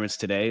execution environments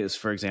today, as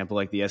for example,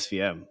 like the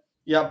SVM?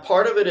 Yeah,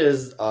 part of it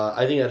is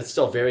I think that it's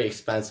still very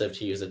expensive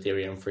to use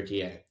Ethereum for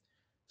DA.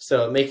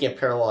 So making it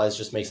parallelized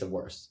just makes it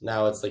worse.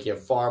 Now it's like you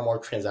have far more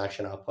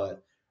transaction output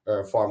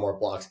or far more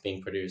blocks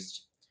being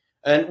produced.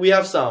 And we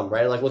have some,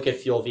 right? Like look at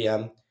Fuel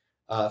VM.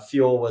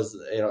 Fuel was,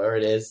 or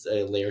it is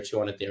a layer 2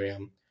 on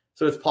Ethereum.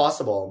 So it's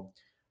possible.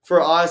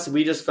 For us,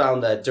 we just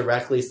found that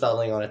directly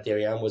settling on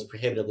Ethereum was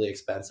prohibitively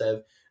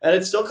expensive. And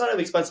it's still kind of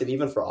expensive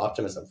even for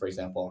Optimism, for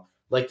example.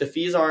 Like the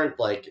fees aren't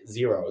like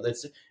zero.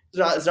 It's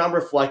not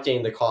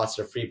reflecting the cost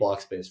of free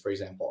block space, for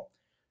example.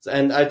 So,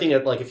 and I think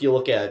that like if you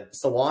look at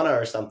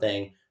Solana or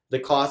something, the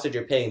cost that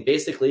you're paying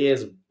basically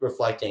is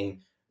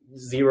reflecting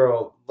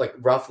zero, like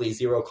roughly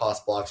zero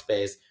cost block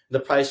space. The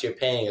price you're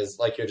paying is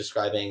like you're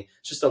describing,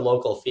 just a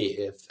local fee.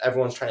 If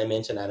everyone's trying to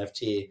mint an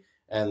NFT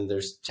and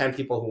there's 10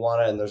 people who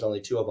want it and there's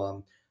only 2 of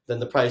them, then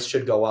the price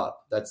should go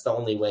up. That's the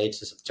only way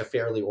to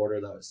fairly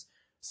order those.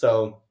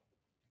 So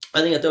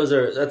I think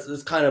that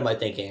that's kind of my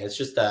thinking. It's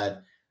just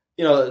that,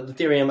 the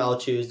Ethereum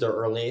L2s, they're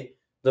early.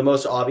 The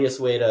most obvious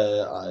way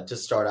to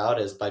start out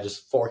is by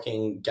just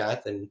forking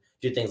Geth and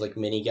do things like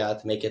mini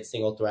Geth, make it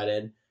single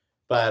threaded.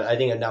 But I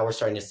think that now we're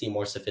starting to see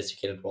more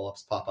sophisticated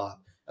rollups pop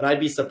up. And I'd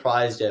be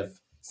surprised if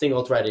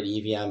single threaded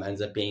EVM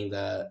ends up being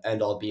the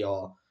end all be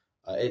all.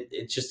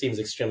 It just seems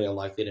extremely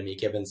unlikely to me,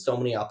 given so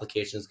many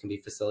applications can be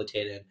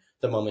facilitated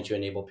the moment you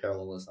enable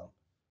parallelism.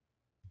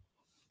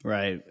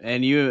 Right.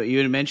 And you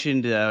had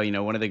mentioned,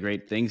 one of the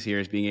great things here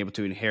is being able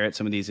to inherit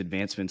some of these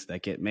advancements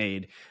that get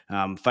made.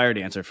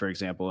 FireDancer, for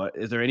example,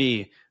 is there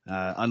any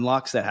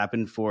unlocks that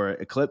happen for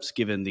Eclipse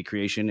given the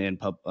creation and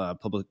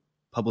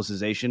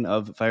publicization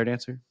of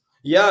FireDancer?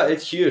 Yeah,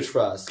 it's huge for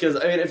us. Because,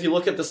 if you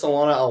look at the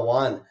Solana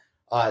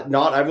L1,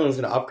 not everyone's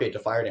going to upgrade to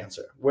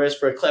FireDancer. Whereas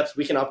for Eclipse,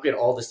 we can upgrade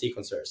all the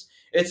sequencers.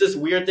 It's this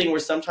weird thing where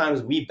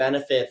sometimes we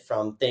benefit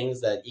from things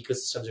that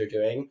ecosystems are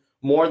doing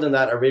more than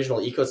that original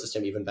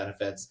ecosystem even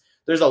benefits.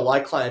 There's a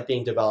light client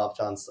being developed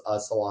on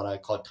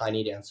Solana called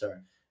Tiny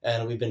Dancer,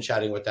 and we've been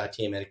chatting with that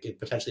team, and it could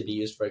potentially be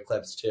used for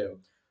Eclipse too.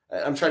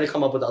 I'm trying to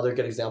come up with other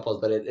good examples,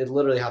 but it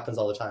literally happens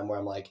all the time where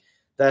I'm like,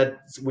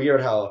 that's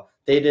weird how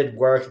they did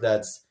work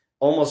that's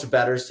almost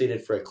better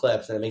suited for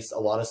Eclipse, and it makes a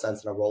lot of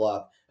sense in a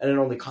rollup, and it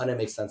only kind of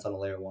makes sense on a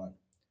layer 1.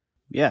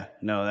 Yeah,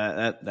 no,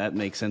 that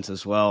makes sense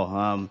as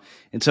well.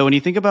 And so when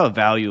you think about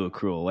value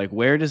accrual, like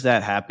where does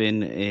that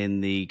happen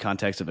in the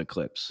context of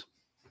Eclipse?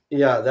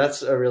 Yeah,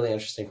 that's a really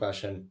interesting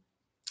question.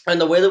 And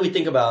the way that we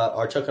think about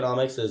our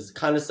tokenomics is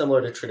kind of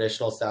similar to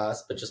traditional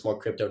SaaS, but just more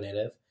crypto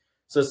native.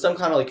 So it's some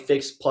kind of like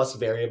fixed plus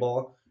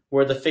variable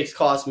where the fixed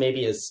cost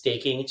maybe is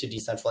staking to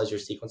decentralize your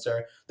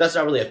sequencer. That's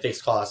not really a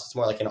fixed cost. It's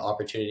more like an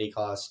opportunity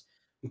cost.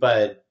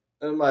 But,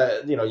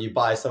 you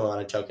buy some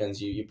amount of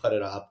tokens, you put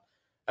it up.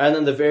 And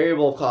then the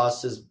variable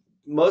cost is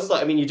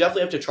you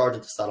definitely have to charge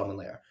at the settlement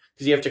layer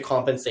because you have to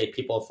compensate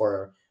people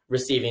for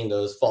receiving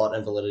those fault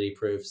and validity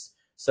proofs.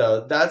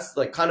 So that's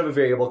like kind of a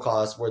variable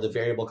cost where the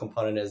variable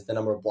component is the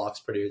number of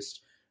blocks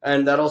produced.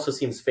 And that also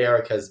seems fair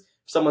because if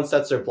someone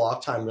sets their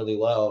block time really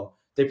low,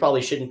 they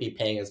probably shouldn't be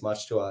paying as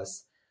much to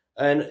us.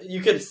 And you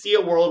could see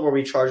a world where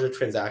we charge a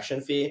transaction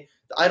fee.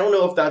 I don't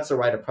know if that's the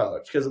right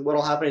approach because what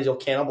will happen is you'll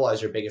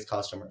cannibalize your biggest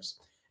customers.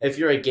 If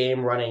you're a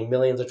game running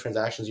millions of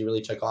transactions, you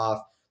really took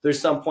off. There's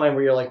some point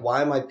where you're like,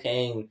 why am I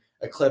paying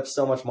Eclipse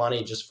so much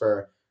money just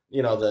for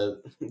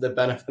the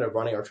benefit of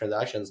running our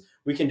transactions?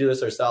 We can do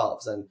this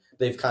ourselves, and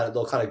they'll kind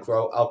of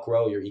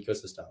outgrow your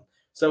ecosystem.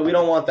 So we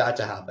don't want that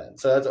to happen.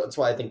 So that's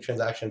why I think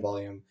transaction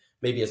volume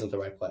maybe isn't the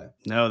right play.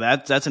 No,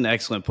 that's an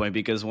excellent point,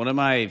 because one of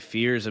my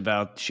fears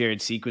about shared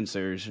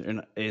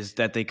sequencers is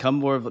that they come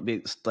more of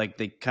like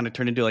they kind of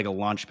turn into like a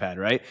launch pad,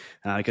 right?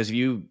 Because if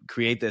you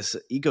create this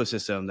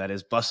ecosystem that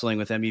is bustling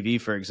with MEV,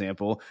 for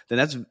example, then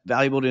that's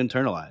valuable to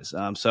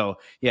internalize. So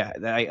yeah,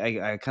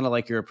 I kind of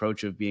like your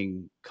approach of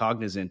being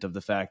cognizant of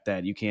the fact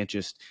that you can't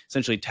just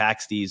essentially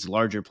tax these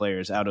larger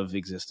players out of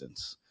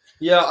existence.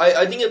 Yeah,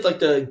 I think it's like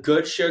the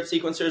good shared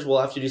sequencers will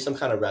have to do some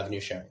kind of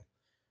revenue sharing.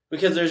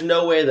 Because there's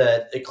no way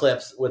that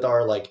Eclipse with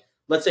our, like,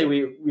 let's say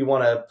we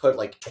want to put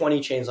like 20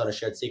 chains on a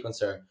shared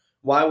sequencer.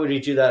 Why would we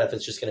do that if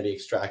it's just going to be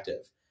extractive?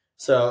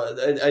 So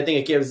I think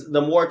it gives, the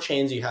more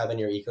chains you have in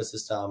your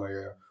ecosystem or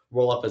your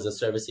Rollup as a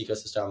service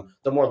ecosystem,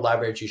 the more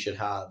leverage you should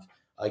have,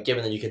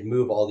 given that you could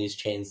move all these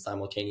chains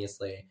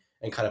simultaneously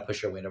and kind of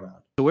push your weight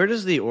around. So where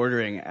does the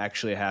ordering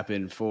actually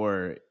happen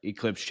for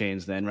Eclipse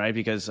chains then, right?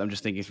 Because I'm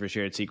just thinking for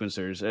shared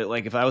sequencers.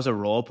 Like if I was a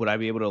Rollup, would I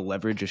be able to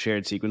leverage a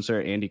shared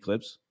sequencer and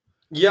Eclipse?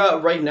 Yeah,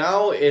 right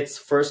now it's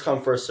first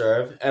come, first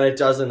serve, and it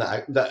does in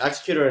the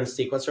executor and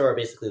sequencer are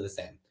basically the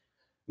same.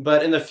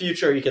 But in the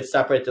future, you could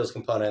separate those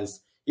components.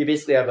 You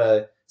basically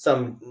have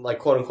some like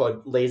quote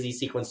unquote lazy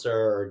sequencer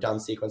or dumb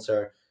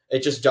sequencer.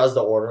 It just does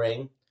the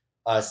ordering,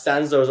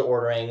 sends those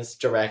orderings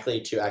directly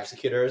to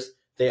executors.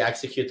 They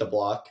execute the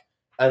block,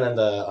 and then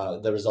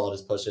the result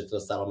is posted to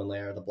the settlement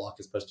layer. The block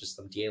is posted to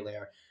some DA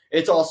layer.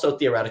 It's also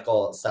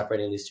theoretical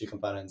separating these two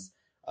components.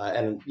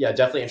 And yeah,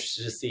 definitely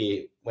interested to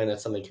see when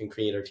it's something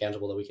concrete or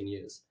tangible that we can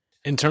use.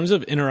 In terms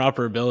of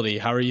interoperability,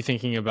 how are you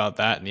thinking about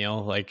that,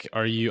 Neel? Like,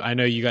 I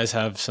know you guys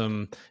have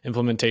some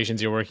implementations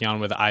you're working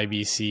on with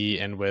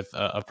IBC and with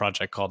a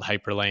project called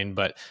Hyperlane,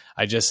 but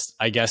I guess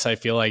I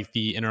feel like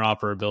the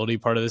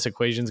interoperability part of this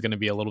equation is going to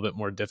be a little bit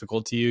more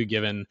difficult to you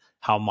given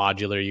how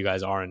modular you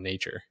guys are in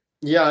nature.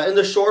 Yeah, in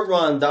the short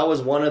run, that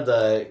was one of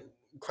the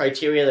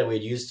criteria that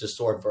we'd use to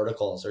sort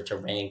verticals or to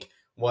rank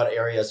what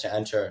areas to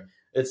enter.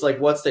 It's like,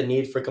 what's the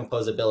need for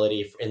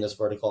composability in this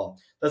vertical?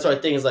 That's why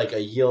things like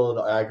a yield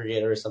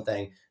aggregator or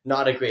something,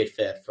 not a great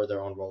fit for their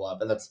own rollup.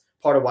 And that's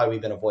part of why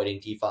we've been avoiding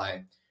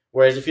DeFi.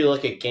 Whereas if you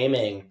look at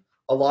gaming,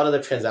 a lot of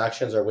the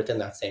transactions are within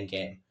that same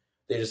game.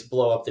 They just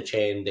blow up the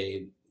chain.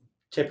 They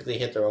typically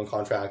hit their own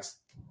contracts.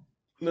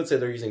 Let's say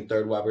they're using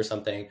Third Web or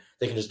something.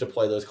 They can just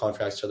deploy those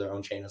contracts to their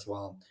own chain as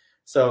well.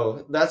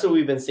 So that's what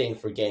we've been seeing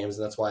for games.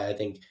 And that's why I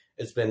think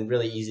it's been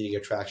really easy to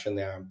get traction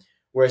there.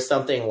 Whereas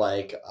something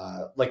like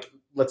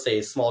let's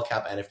say small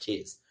cap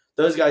NFTs,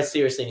 those guys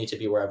seriously need to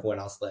be where everyone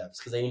else lives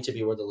because they need to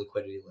be where the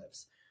liquidity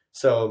lives.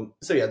 So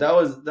yeah,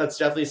 that's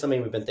definitely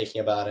something we've been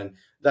thinking about, and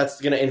that's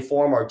going to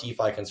inform our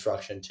DeFi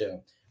construction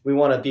too. We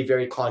want to be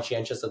very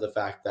conscientious of the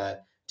fact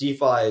that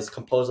DeFi's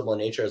composable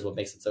nature is what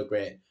makes it so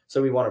great.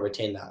 So we want to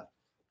retain that.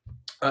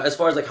 As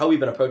far as like how we've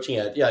been approaching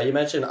it, yeah, you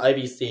mentioned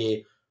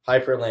IBC,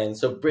 Hyperlane.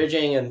 So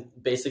bridging and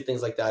basic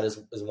things like that is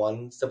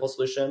one simple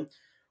solution.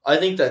 I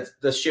think that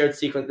the shared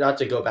sequence, not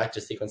to go back to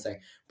sequencing,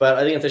 but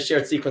I think that the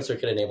shared sequencer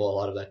could enable a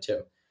lot of that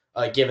too,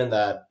 given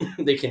that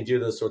they can do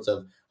those sorts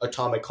of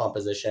atomic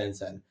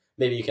compositions, and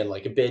maybe you can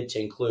like bid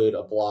to include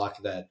a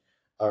block that,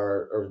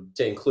 or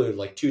to include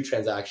like two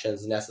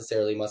transactions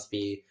necessarily must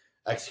be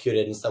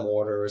executed in some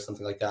order or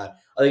something like that.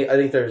 I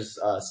think there's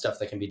stuff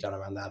that can be done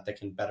around that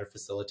can better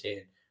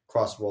facilitate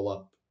cross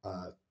rollup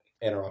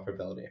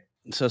interoperability.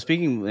 So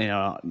speaking,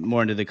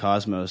 more into the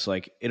Cosmos,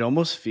 like it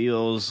almost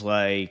feels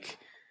like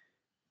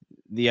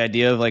the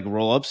idea of like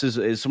rollups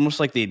is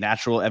almost like the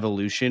natural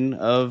evolution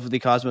of the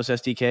Cosmos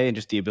SDK and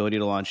just the ability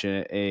to launch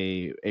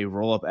a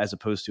rollup as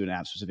opposed to an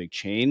app specific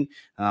chain.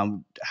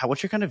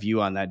 What's your kind of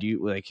view on that? Do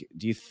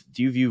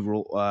you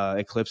view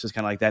Eclipse as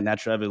kind of like that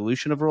natural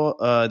evolution of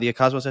the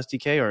Cosmos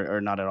SDK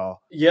or not at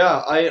all?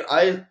 Yeah,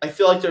 I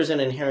feel like there's an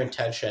inherent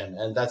tension,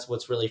 and that's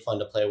what's really fun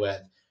to play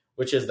with,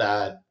 which is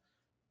that,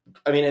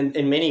 I mean,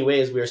 in many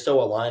ways, we are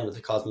so aligned with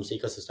the Cosmos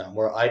ecosystem.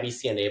 We're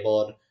IBC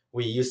enabled.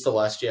 We use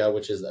Celestia,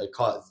 which is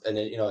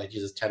it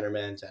uses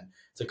Tendermint, and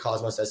it's a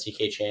Cosmos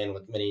SDK chain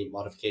with many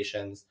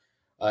modifications.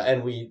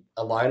 And we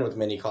align with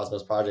many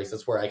Cosmos projects.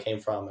 That's where I came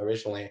from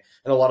originally.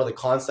 And a lot of the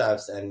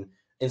concepts and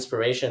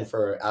inspiration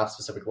for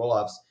app-specific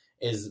rollups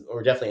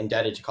we're definitely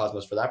indebted to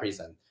Cosmos for that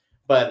reason.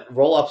 But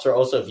rollups are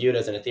also viewed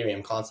as an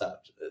Ethereum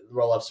concept.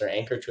 Rollups are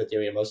anchored to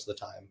Ethereum most of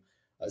the time.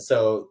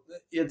 So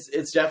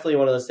it's definitely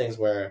one of those things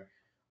where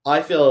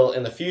I feel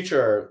in the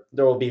future,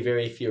 there will be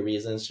very few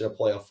reasons to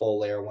deploy a full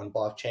layer one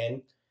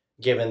blockchain,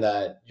 given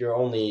that you're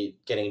only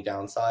getting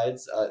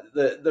downsides.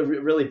 The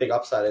really big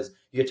upside is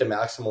you get to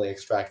maximally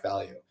extract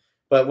value.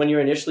 But when you're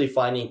initially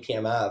finding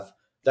PMF,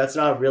 that's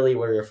not really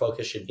where your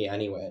focus should be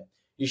anyway.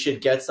 You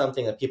should get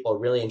something that people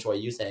really enjoy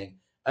using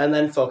and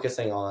then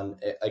focusing on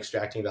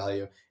extracting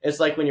value. It's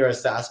like when you're a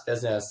SaaS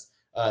business,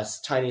 a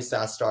tiny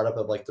SaaS startup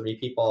of like 3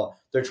 people,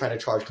 they're trying to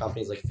charge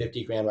companies like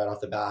 50 grand right off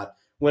the bat.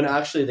 when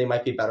actually they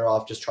might be better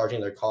off just charging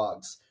their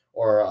cogs,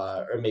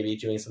 or maybe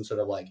doing some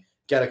sort of like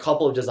get a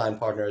couple of design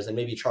partners and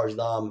maybe charge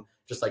them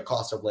just like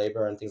cost of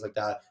labor and things like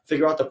that.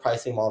 Figure out the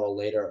pricing model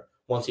later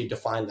once you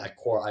define that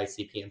core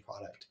ICP and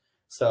product.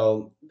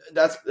 So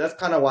that's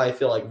kind of why I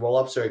feel like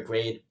rollups are a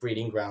great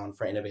breeding ground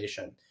for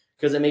innovation,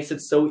 because it makes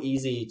it so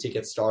easy to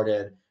get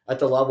started at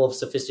the level of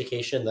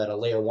sophistication that a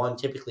layer one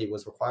typically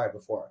was required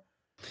before.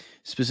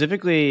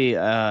 Specifically,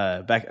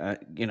 back,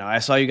 I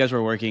saw you guys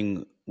were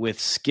working with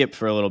Skip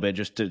for a little bit,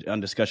 on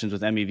discussions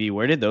with MEV.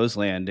 Where did those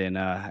land? And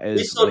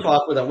we still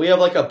talk with them. We have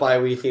like a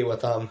bi-weekly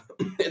with them.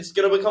 It's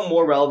going to become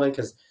more relevant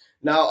because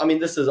now, I mean,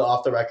 this is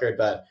off the record,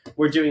 but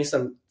we're doing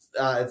some.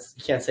 You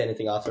can't say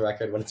anything off the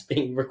record when it's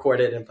being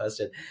recorded and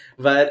posted.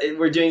 But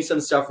we're doing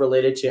some stuff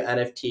related to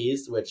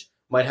NFTs, which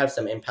might have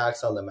some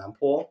impacts on the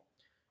mempool.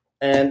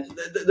 And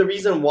the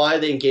reason why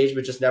the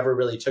engagement just never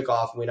really took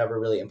off and we never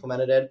really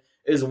implemented it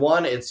is,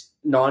 one, it's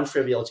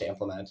non-trivial to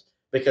implement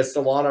because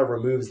Solana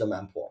removes the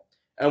mempool.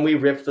 And we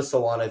ripped the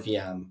Solana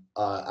VM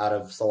out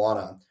of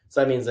Solana. So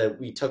that means that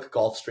we took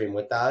Gulfstream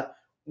with that.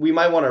 We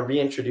might want to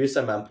reintroduce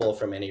a mempool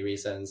for many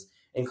reasons,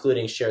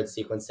 including shared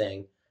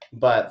sequencing.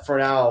 But for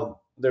now,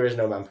 there is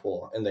no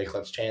mempool in the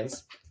Eclipse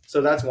chains.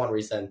 So that's one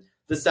reason.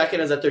 The second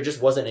is that there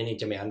just wasn't any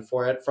demand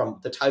for it from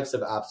the types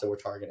of apps that we're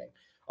targeting.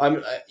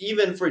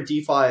 Even for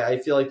DeFi, I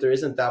feel like there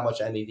isn't that much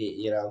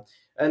MEV,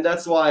 and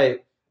that's why,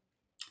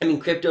 I mean,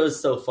 crypto is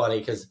so funny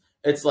because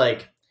it's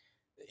like,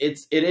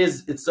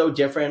 it's so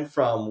different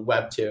from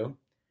Web 2.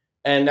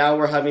 And now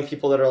we're having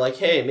people that are like,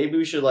 hey, maybe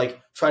we should like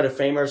try to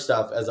frame our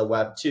stuff as a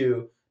Web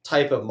 2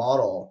 type of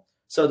model.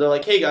 So they're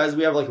like, hey guys,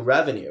 we have like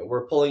revenue.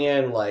 We're pulling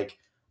in like,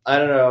 I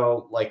don't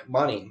know, like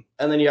money.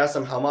 And then you ask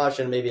them how much,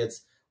 and maybe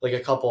it's like a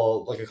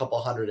couple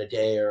hundred a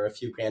day or a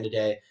few grand a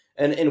day.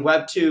 And in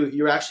Web 2,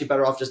 you're actually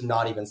better off just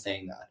not even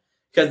saying that,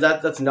 because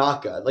that's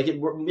not good.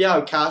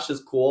 Like, cash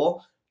is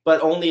cool, but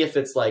only if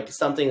it's like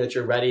something that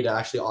you're ready to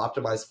actually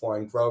optimize for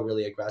and grow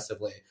really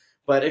aggressively.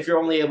 But if you're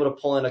only able to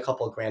pull in a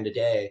couple of grand a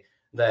day,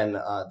 then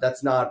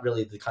that's not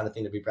really the kind of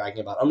thing to be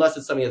bragging about, unless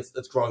it's something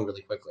that's growing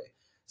really quickly.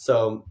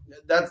 So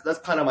that's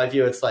kind of my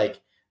view. It's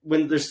like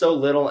when there's so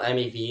little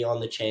MEV on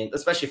the chain,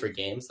 especially for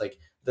games, like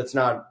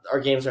our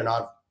games are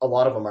not, a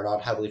lot of them are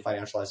not heavily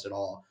financialized at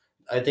all.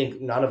 I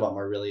think none of them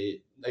are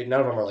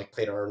like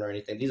play to earn or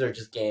anything. These are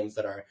just games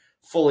that are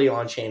fully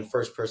on-chain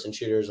first-person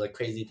shooters, like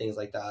crazy things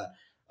like that.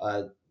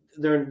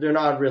 They're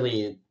not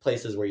really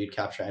places where you'd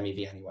capture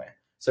MEV anyway.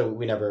 So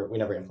we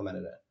never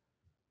implemented it.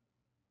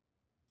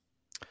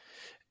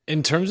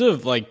 In terms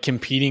of like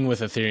competing with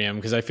Ethereum,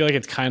 because I feel like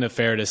it's kind of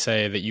fair to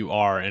say that you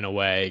are, in a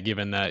way,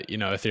 given that,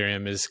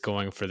 Ethereum is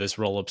going for this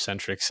rollup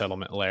centric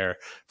settlement layer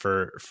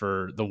for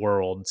the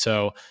world.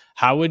 So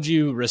how would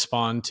you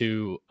respond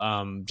to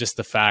just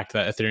the fact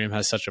that Ethereum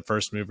has such a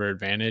first mover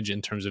advantage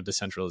in terms of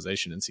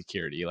decentralization and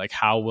security? Like,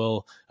 how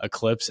will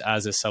Eclipse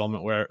as a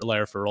settlement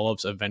layer for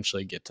rollups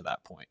eventually get to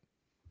that point?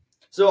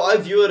 So I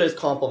view it as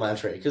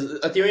complementary because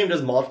Ethereum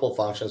does multiple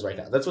functions right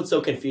now. That's what's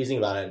so confusing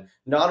about it.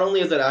 Not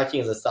only is it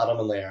acting as a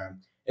settlement layer,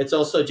 it's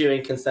also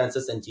doing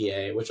consensus and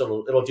DA, which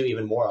it'll do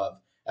even more of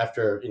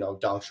after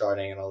donk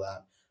sharding and all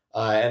that.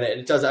 And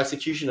it does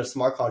execution of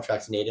smart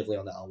contracts natively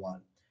on the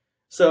L1.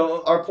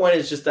 So our point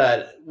is just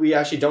that we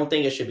actually don't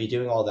think it should be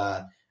doing all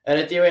that. And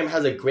Ethereum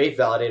has a great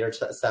validator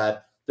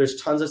set.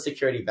 There's tons of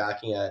security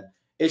backing it.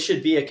 It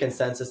should be a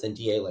consensus and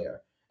DA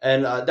layer.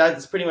 And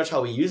that's pretty much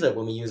how we use it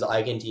when we use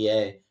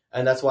EigenDA.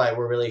 And that's why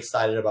we're really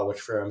excited about what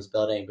Freedom's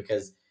building,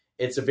 because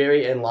it's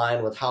very in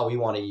line with how we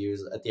want to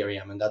use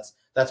Ethereum. And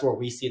that's where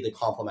we see the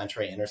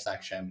complementary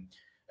intersection.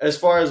 As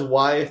far as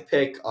why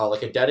pick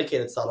like a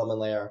dedicated settlement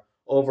layer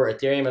over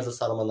Ethereum as a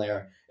settlement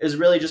layer is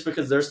really just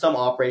because there's some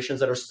operations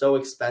that are so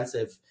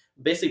expensive,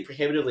 basically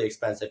prohibitively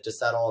expensive to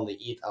settle on the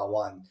ETH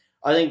L1.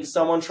 I think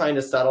someone trying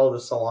to settle the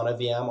Solana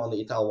VM on the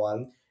ETH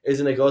L1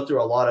 is going to go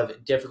through a lot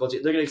of difficulty.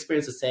 They're going to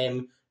experience the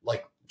same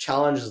like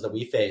challenges that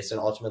we face, and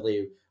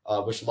ultimately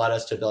which led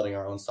us to building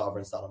our own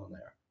sovereign settlement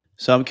layer.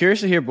 So I'm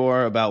curious to hear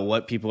more about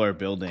what people are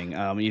building.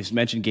 You've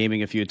mentioned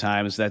gaming a few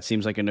times. That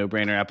seems like a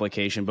no-brainer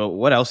application, but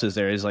what else is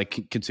there? Is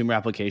like consumer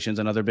applications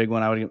another big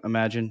one, I would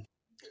imagine?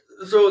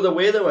 So the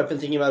way that I've been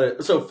thinking about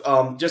it,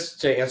 so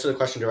just to answer the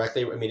question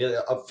directly, immediately,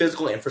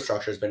 physical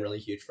infrastructure has been really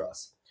huge for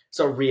us.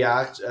 So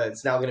React,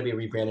 it's now going to be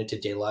rebranded to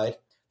Daylight.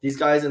 These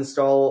guys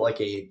install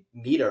like a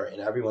meter in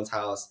everyone's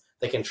house.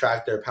 They can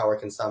track their power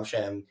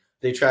consumption.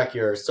 They track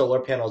your solar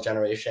panel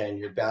generation,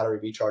 your battery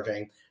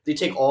recharging. They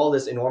take all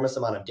this enormous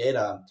amount of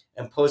data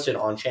and post it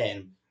on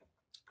chain.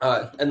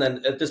 And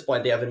then at this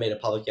point, they haven't made it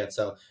public yet.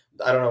 So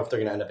I don't know if they're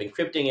going to end up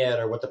encrypting it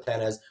or what the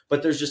plan is.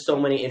 But there's just so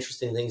many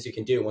interesting things you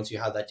can do once you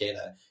have that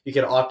data. You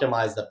can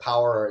optimize the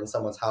power in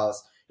someone's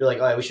house. You're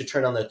like, we should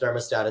turn on the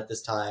thermostat at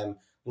this time.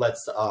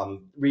 Let's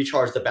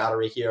recharge the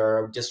battery here,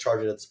 or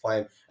discharge it at this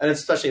point. And it's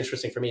especially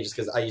interesting for me just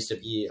because I used to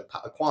be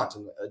a quant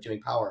and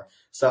doing power.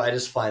 So I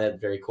just find it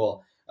very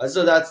cool.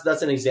 So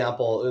that's an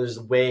example. There's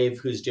Wave,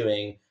 who's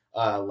doing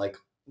like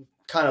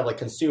kind of like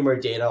consumer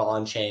data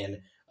on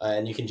chain,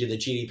 and you can do the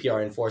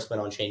GDPR enforcement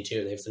on chain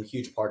too. They have some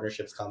huge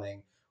partnerships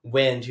coming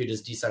Wind, who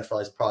does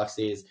decentralized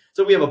proxies.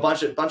 So we have a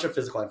bunch of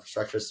physical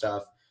infrastructure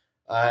stuff.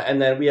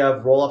 And then we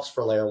have rollups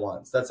for layer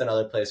ones. That's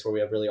another place where we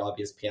have really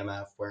obvious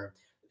PMF, where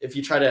if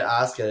you try to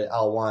ask at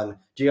L1,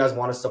 do you guys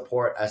want to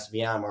support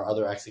SVM or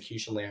other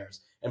execution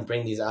layers and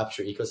bring these apps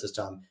to your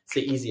ecosystem? It's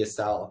the easiest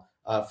sell.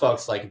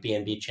 Folks like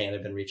BNB Chain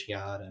have been reaching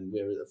out, and we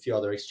have a few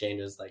other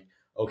exchanges like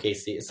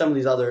OKC. Some of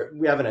these other,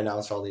 we haven't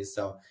announced all these,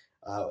 so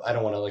I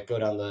don't want to like go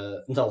down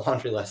the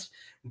laundry list.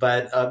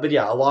 But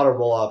yeah, a lot of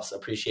rollups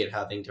appreciate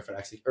having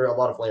different or a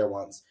lot of layer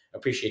ones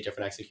appreciate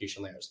different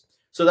execution layers.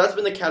 So that's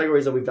been the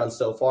categories that we've done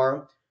so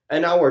far.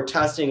 And now we're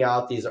testing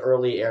out these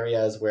early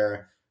areas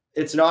where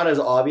it's not as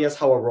obvious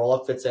how a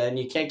rollup fits in.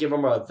 You can't give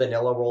them a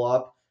vanilla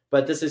rollup,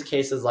 but this is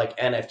cases like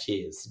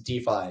NFTs,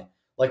 DeFi.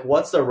 Like,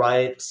 what's the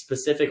right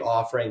specific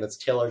offering that's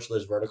tailored to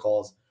those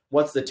verticals?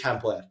 What's the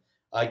template?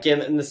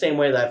 Again, in the same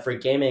way that for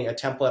gaming, a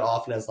template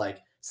often is like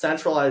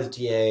centralized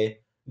DA,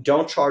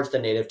 don't charge the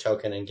native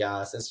token in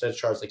gas, instead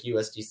charge like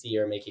USDC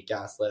or make it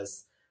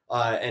gasless,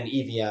 and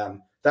EVM.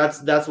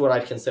 That's what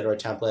I'd consider a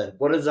template.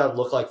 What does that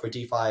look like for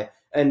DeFi?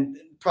 And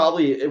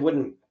probably it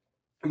wouldn't,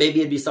 maybe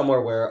it'd be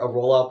somewhere where a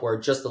roll up where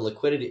just the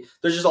liquidity,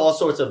 there's just all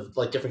sorts of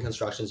like different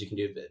constructions you can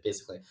do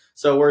basically.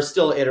 So we're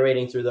still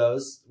iterating through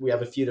those. We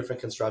have a few different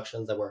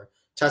constructions that we're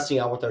testing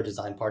out with our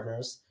design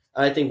partners.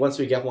 And I think once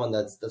we get one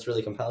that's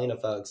really compelling to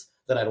folks,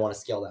 then I'd want to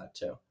scale that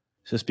too.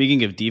 So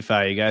speaking of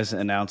DeFi, you guys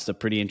announced a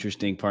pretty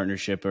interesting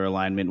partnership or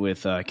alignment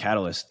with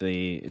Catalyst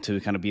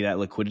to kind of be that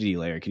liquidity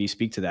layer. Can you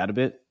speak to that a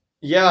bit?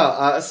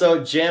 Yeah,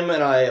 so Jim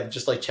and I have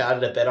just like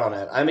chatted a bit on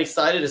it. I'm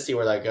excited to see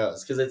where that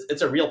goes because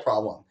it's a real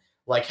problem.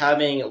 Like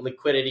having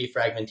liquidity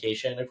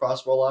fragmentation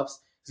across rollups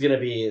is going to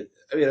be,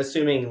 I mean,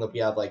 assuming that we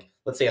have like,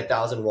 let's say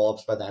 1,000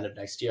 rollups by the end of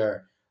next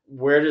year,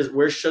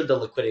 where should the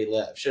liquidity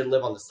live? Should it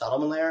live on the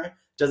settlement layer?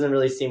 Doesn't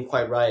really seem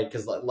quite right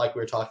because like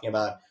we were talking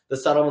about, the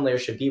settlement layer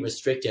should be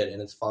restricted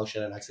in its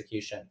function and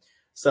execution.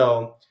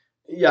 So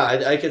yeah,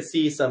 I could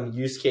see some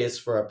use case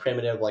for a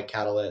primitive like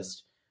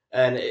Catalyst.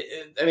 And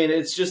I mean,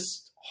 it's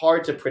just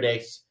hard to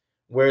predict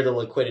where the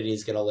liquidity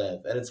is going to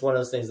live. And it's one of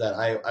those things that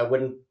I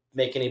wouldn't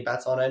make any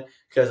bets on it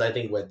because I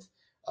think with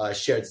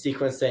shared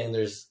sequencing,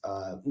 there's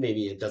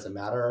maybe it doesn't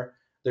matter.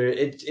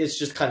 It's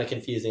just kind of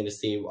confusing to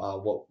see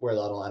where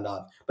that'll end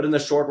up. But in the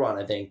short run,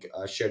 I think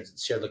shared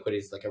liquidity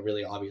is like a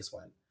really obvious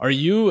one. Are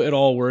you at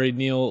all worried,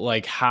 Neel?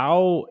 Like,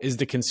 how is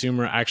the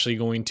consumer actually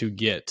going to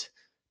get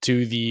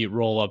to the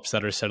rollups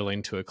that are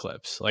settling to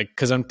Eclipse? Like,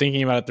 because I'm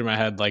thinking about it through my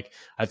head. Like,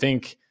 I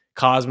think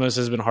Cosmos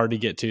has been hard to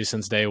get to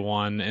since day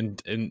one, and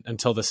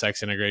until the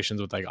SEX integrations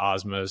with like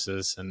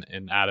Osmosis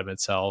and Atom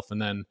itself, and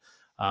then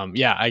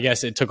I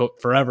guess it took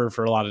forever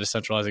for a lot of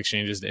decentralized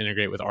exchanges to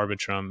integrate with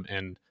Arbitrum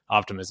and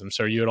Optimism.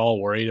 So are you at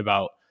all worried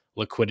about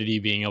liquidity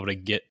being able to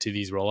get to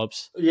these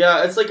rollups?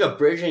 Yeah, it's like a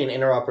bridging and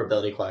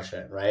interoperability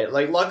question, right?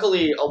 Like,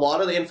 luckily, a lot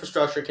of the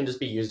infrastructure can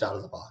just be used out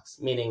of the box,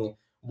 meaning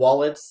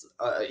wallets,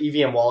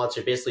 EVM wallets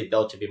are basically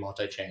built to be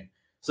multi-chain.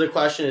 So the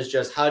question is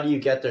just, how do you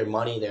get their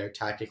money there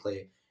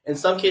tactically? In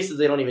some cases,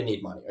 they don't even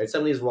need money, right?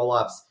 Some of these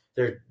rollups,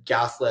 they're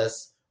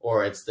gasless,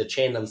 or it's the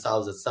chain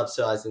themselves that's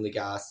subsidizing the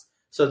gas.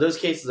 So those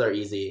cases are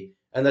easy,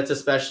 and that's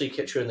especially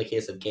true in the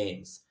case of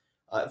games.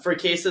 For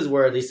cases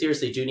where they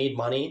seriously do need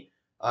money,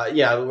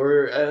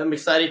 I'm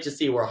excited to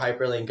see where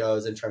Hyperlink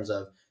goes in terms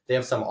of they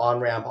have some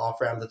on-ramp,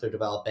 off-ramp that they're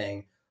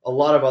developing, a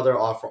lot of other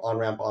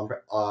on-ramp,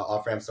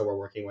 off-ramps that we're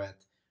working with.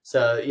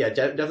 So yeah,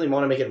 definitely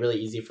want to make it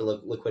really easy for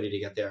liquidity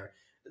to get there.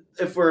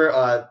 If we're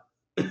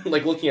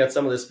like looking at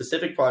some of the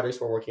specific projects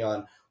we're working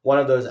on, one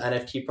of those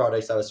NFT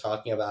projects I was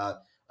talking about,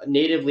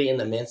 natively in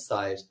the mint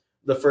side,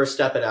 the first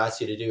step it asks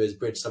you to do is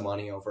bridge some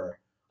money over.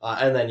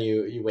 And then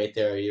you wait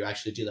there, you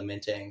actually do the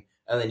minting,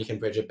 and then you can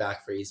bridge it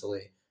back for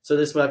easily. So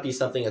this might be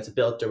something that's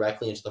built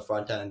directly into the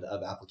front end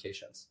of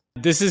applications.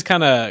 This is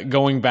kind of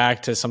going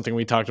back to something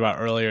we talked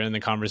about earlier in the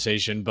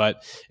conversation,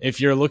 but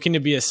if you're looking to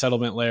be a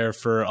settlement layer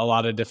for a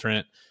lot of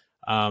different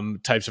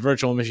types of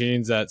virtual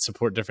machines that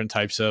support different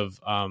types of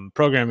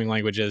programming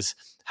languages,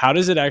 how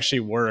does it actually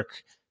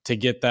work to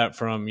get that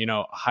from,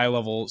 high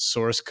level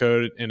source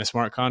code in a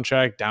smart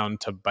contract down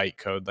to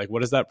bytecode? Like,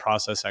 what does that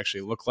process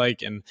actually look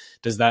like? And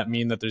does that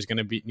mean that there's going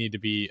to need to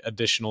be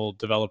additional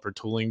developer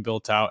tooling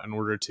built out in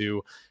order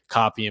to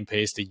copy and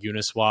paste a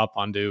Uniswap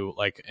onto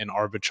like an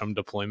Arbitrum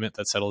deployment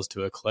that settles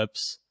to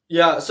Eclipse?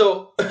 Yeah,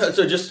 so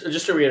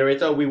just to reiterate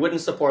though, we wouldn't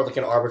support like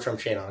an Arbitrum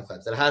chain on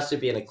Eclipse. It has to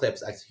be an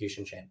Eclipse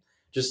execution chain.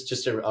 Just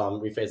to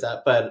rephrase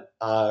that. But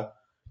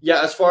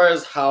as far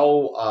as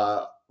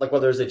how like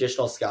whether there's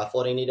additional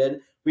scaffolding needed,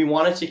 we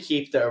wanted to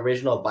keep the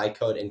original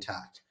bytecode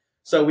intact.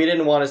 So we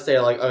didn't want to say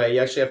like, okay,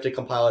 you actually have to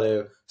compile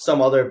it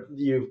to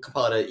you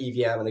compile it to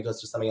EVM and it goes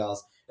to something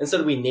else.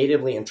 Instead, we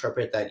natively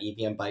interpret that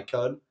EVM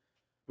bytecode.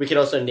 We could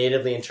also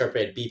natively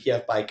interpret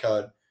BPF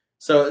bytecode.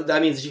 So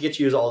that means you get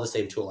to use all the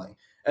same tooling.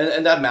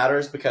 And that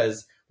matters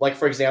because, like,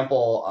 for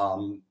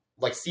example,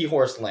 like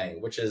Seahorse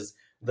Lang, which is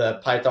the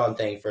Python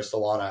thing for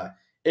Solana,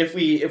 if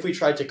we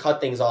tried to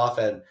cut things off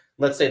at,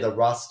 let's say, the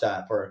Rust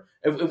step, or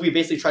if we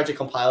basically tried to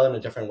compile it in a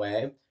different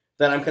way,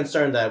 then I'm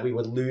concerned that we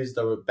would lose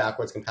the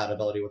backwards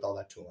compatibility with all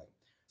that tooling.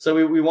 So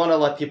we want to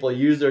let people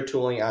use their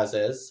tooling as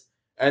is,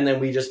 and then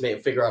we just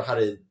figure out how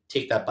to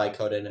take that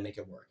bytecode in and make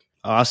it work.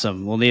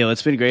 Awesome. Well, Neel,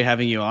 it's been great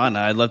having you on.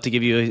 I'd love to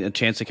give you a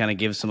chance to kind of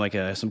give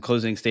some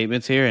closing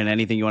statements here and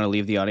anything you want to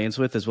leave the audience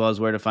with, as well as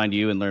where to find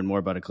you and learn more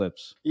about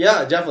Eclipse.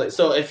 Yeah, definitely.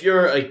 So if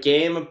you're a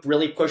game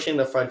really pushing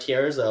the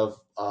frontiers of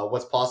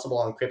what's possible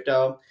on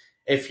crypto,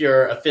 if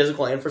you're a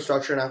physical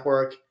infrastructure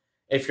network,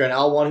 if you're an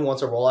L1 who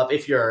wants a rollup,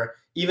 if you're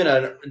even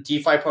a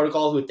DeFi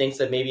protocol who thinks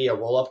that maybe a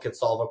rollup could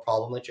solve a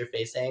problem that you're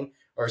facing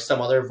or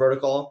some other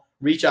vertical,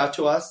 reach out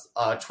to us.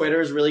 Twitter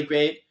is really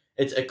great.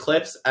 It's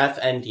Eclipse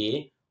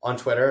FND on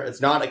Twitter.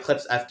 It's not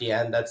Eclipse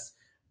FDN. That's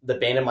the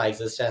bane of my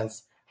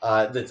existence.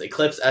 It's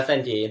Eclipse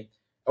FND.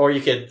 Or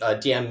you could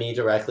DM me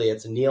directly.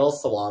 It's Neel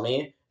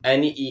Salami,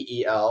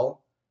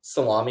 Neel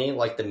Salami,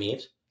 like the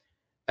meat.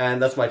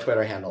 And that's my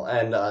Twitter handle.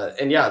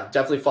 And yeah,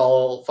 definitely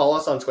follow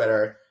us on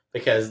Twitter,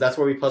 because that's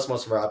where we post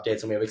most of our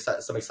updates, and we have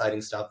some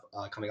exciting stuff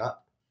coming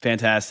up.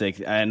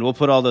 Fantastic. And we'll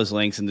put all those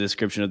links in the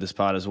description of this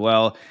pod as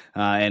well.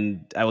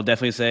 And I will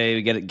definitely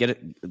say,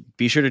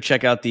 be sure to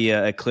check out the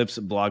Eclipse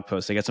blog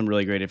post. I got some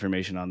really great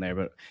information on there.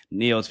 But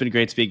Neel, it's been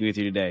great speaking with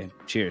you today.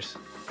 Cheers.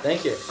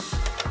 Thank you.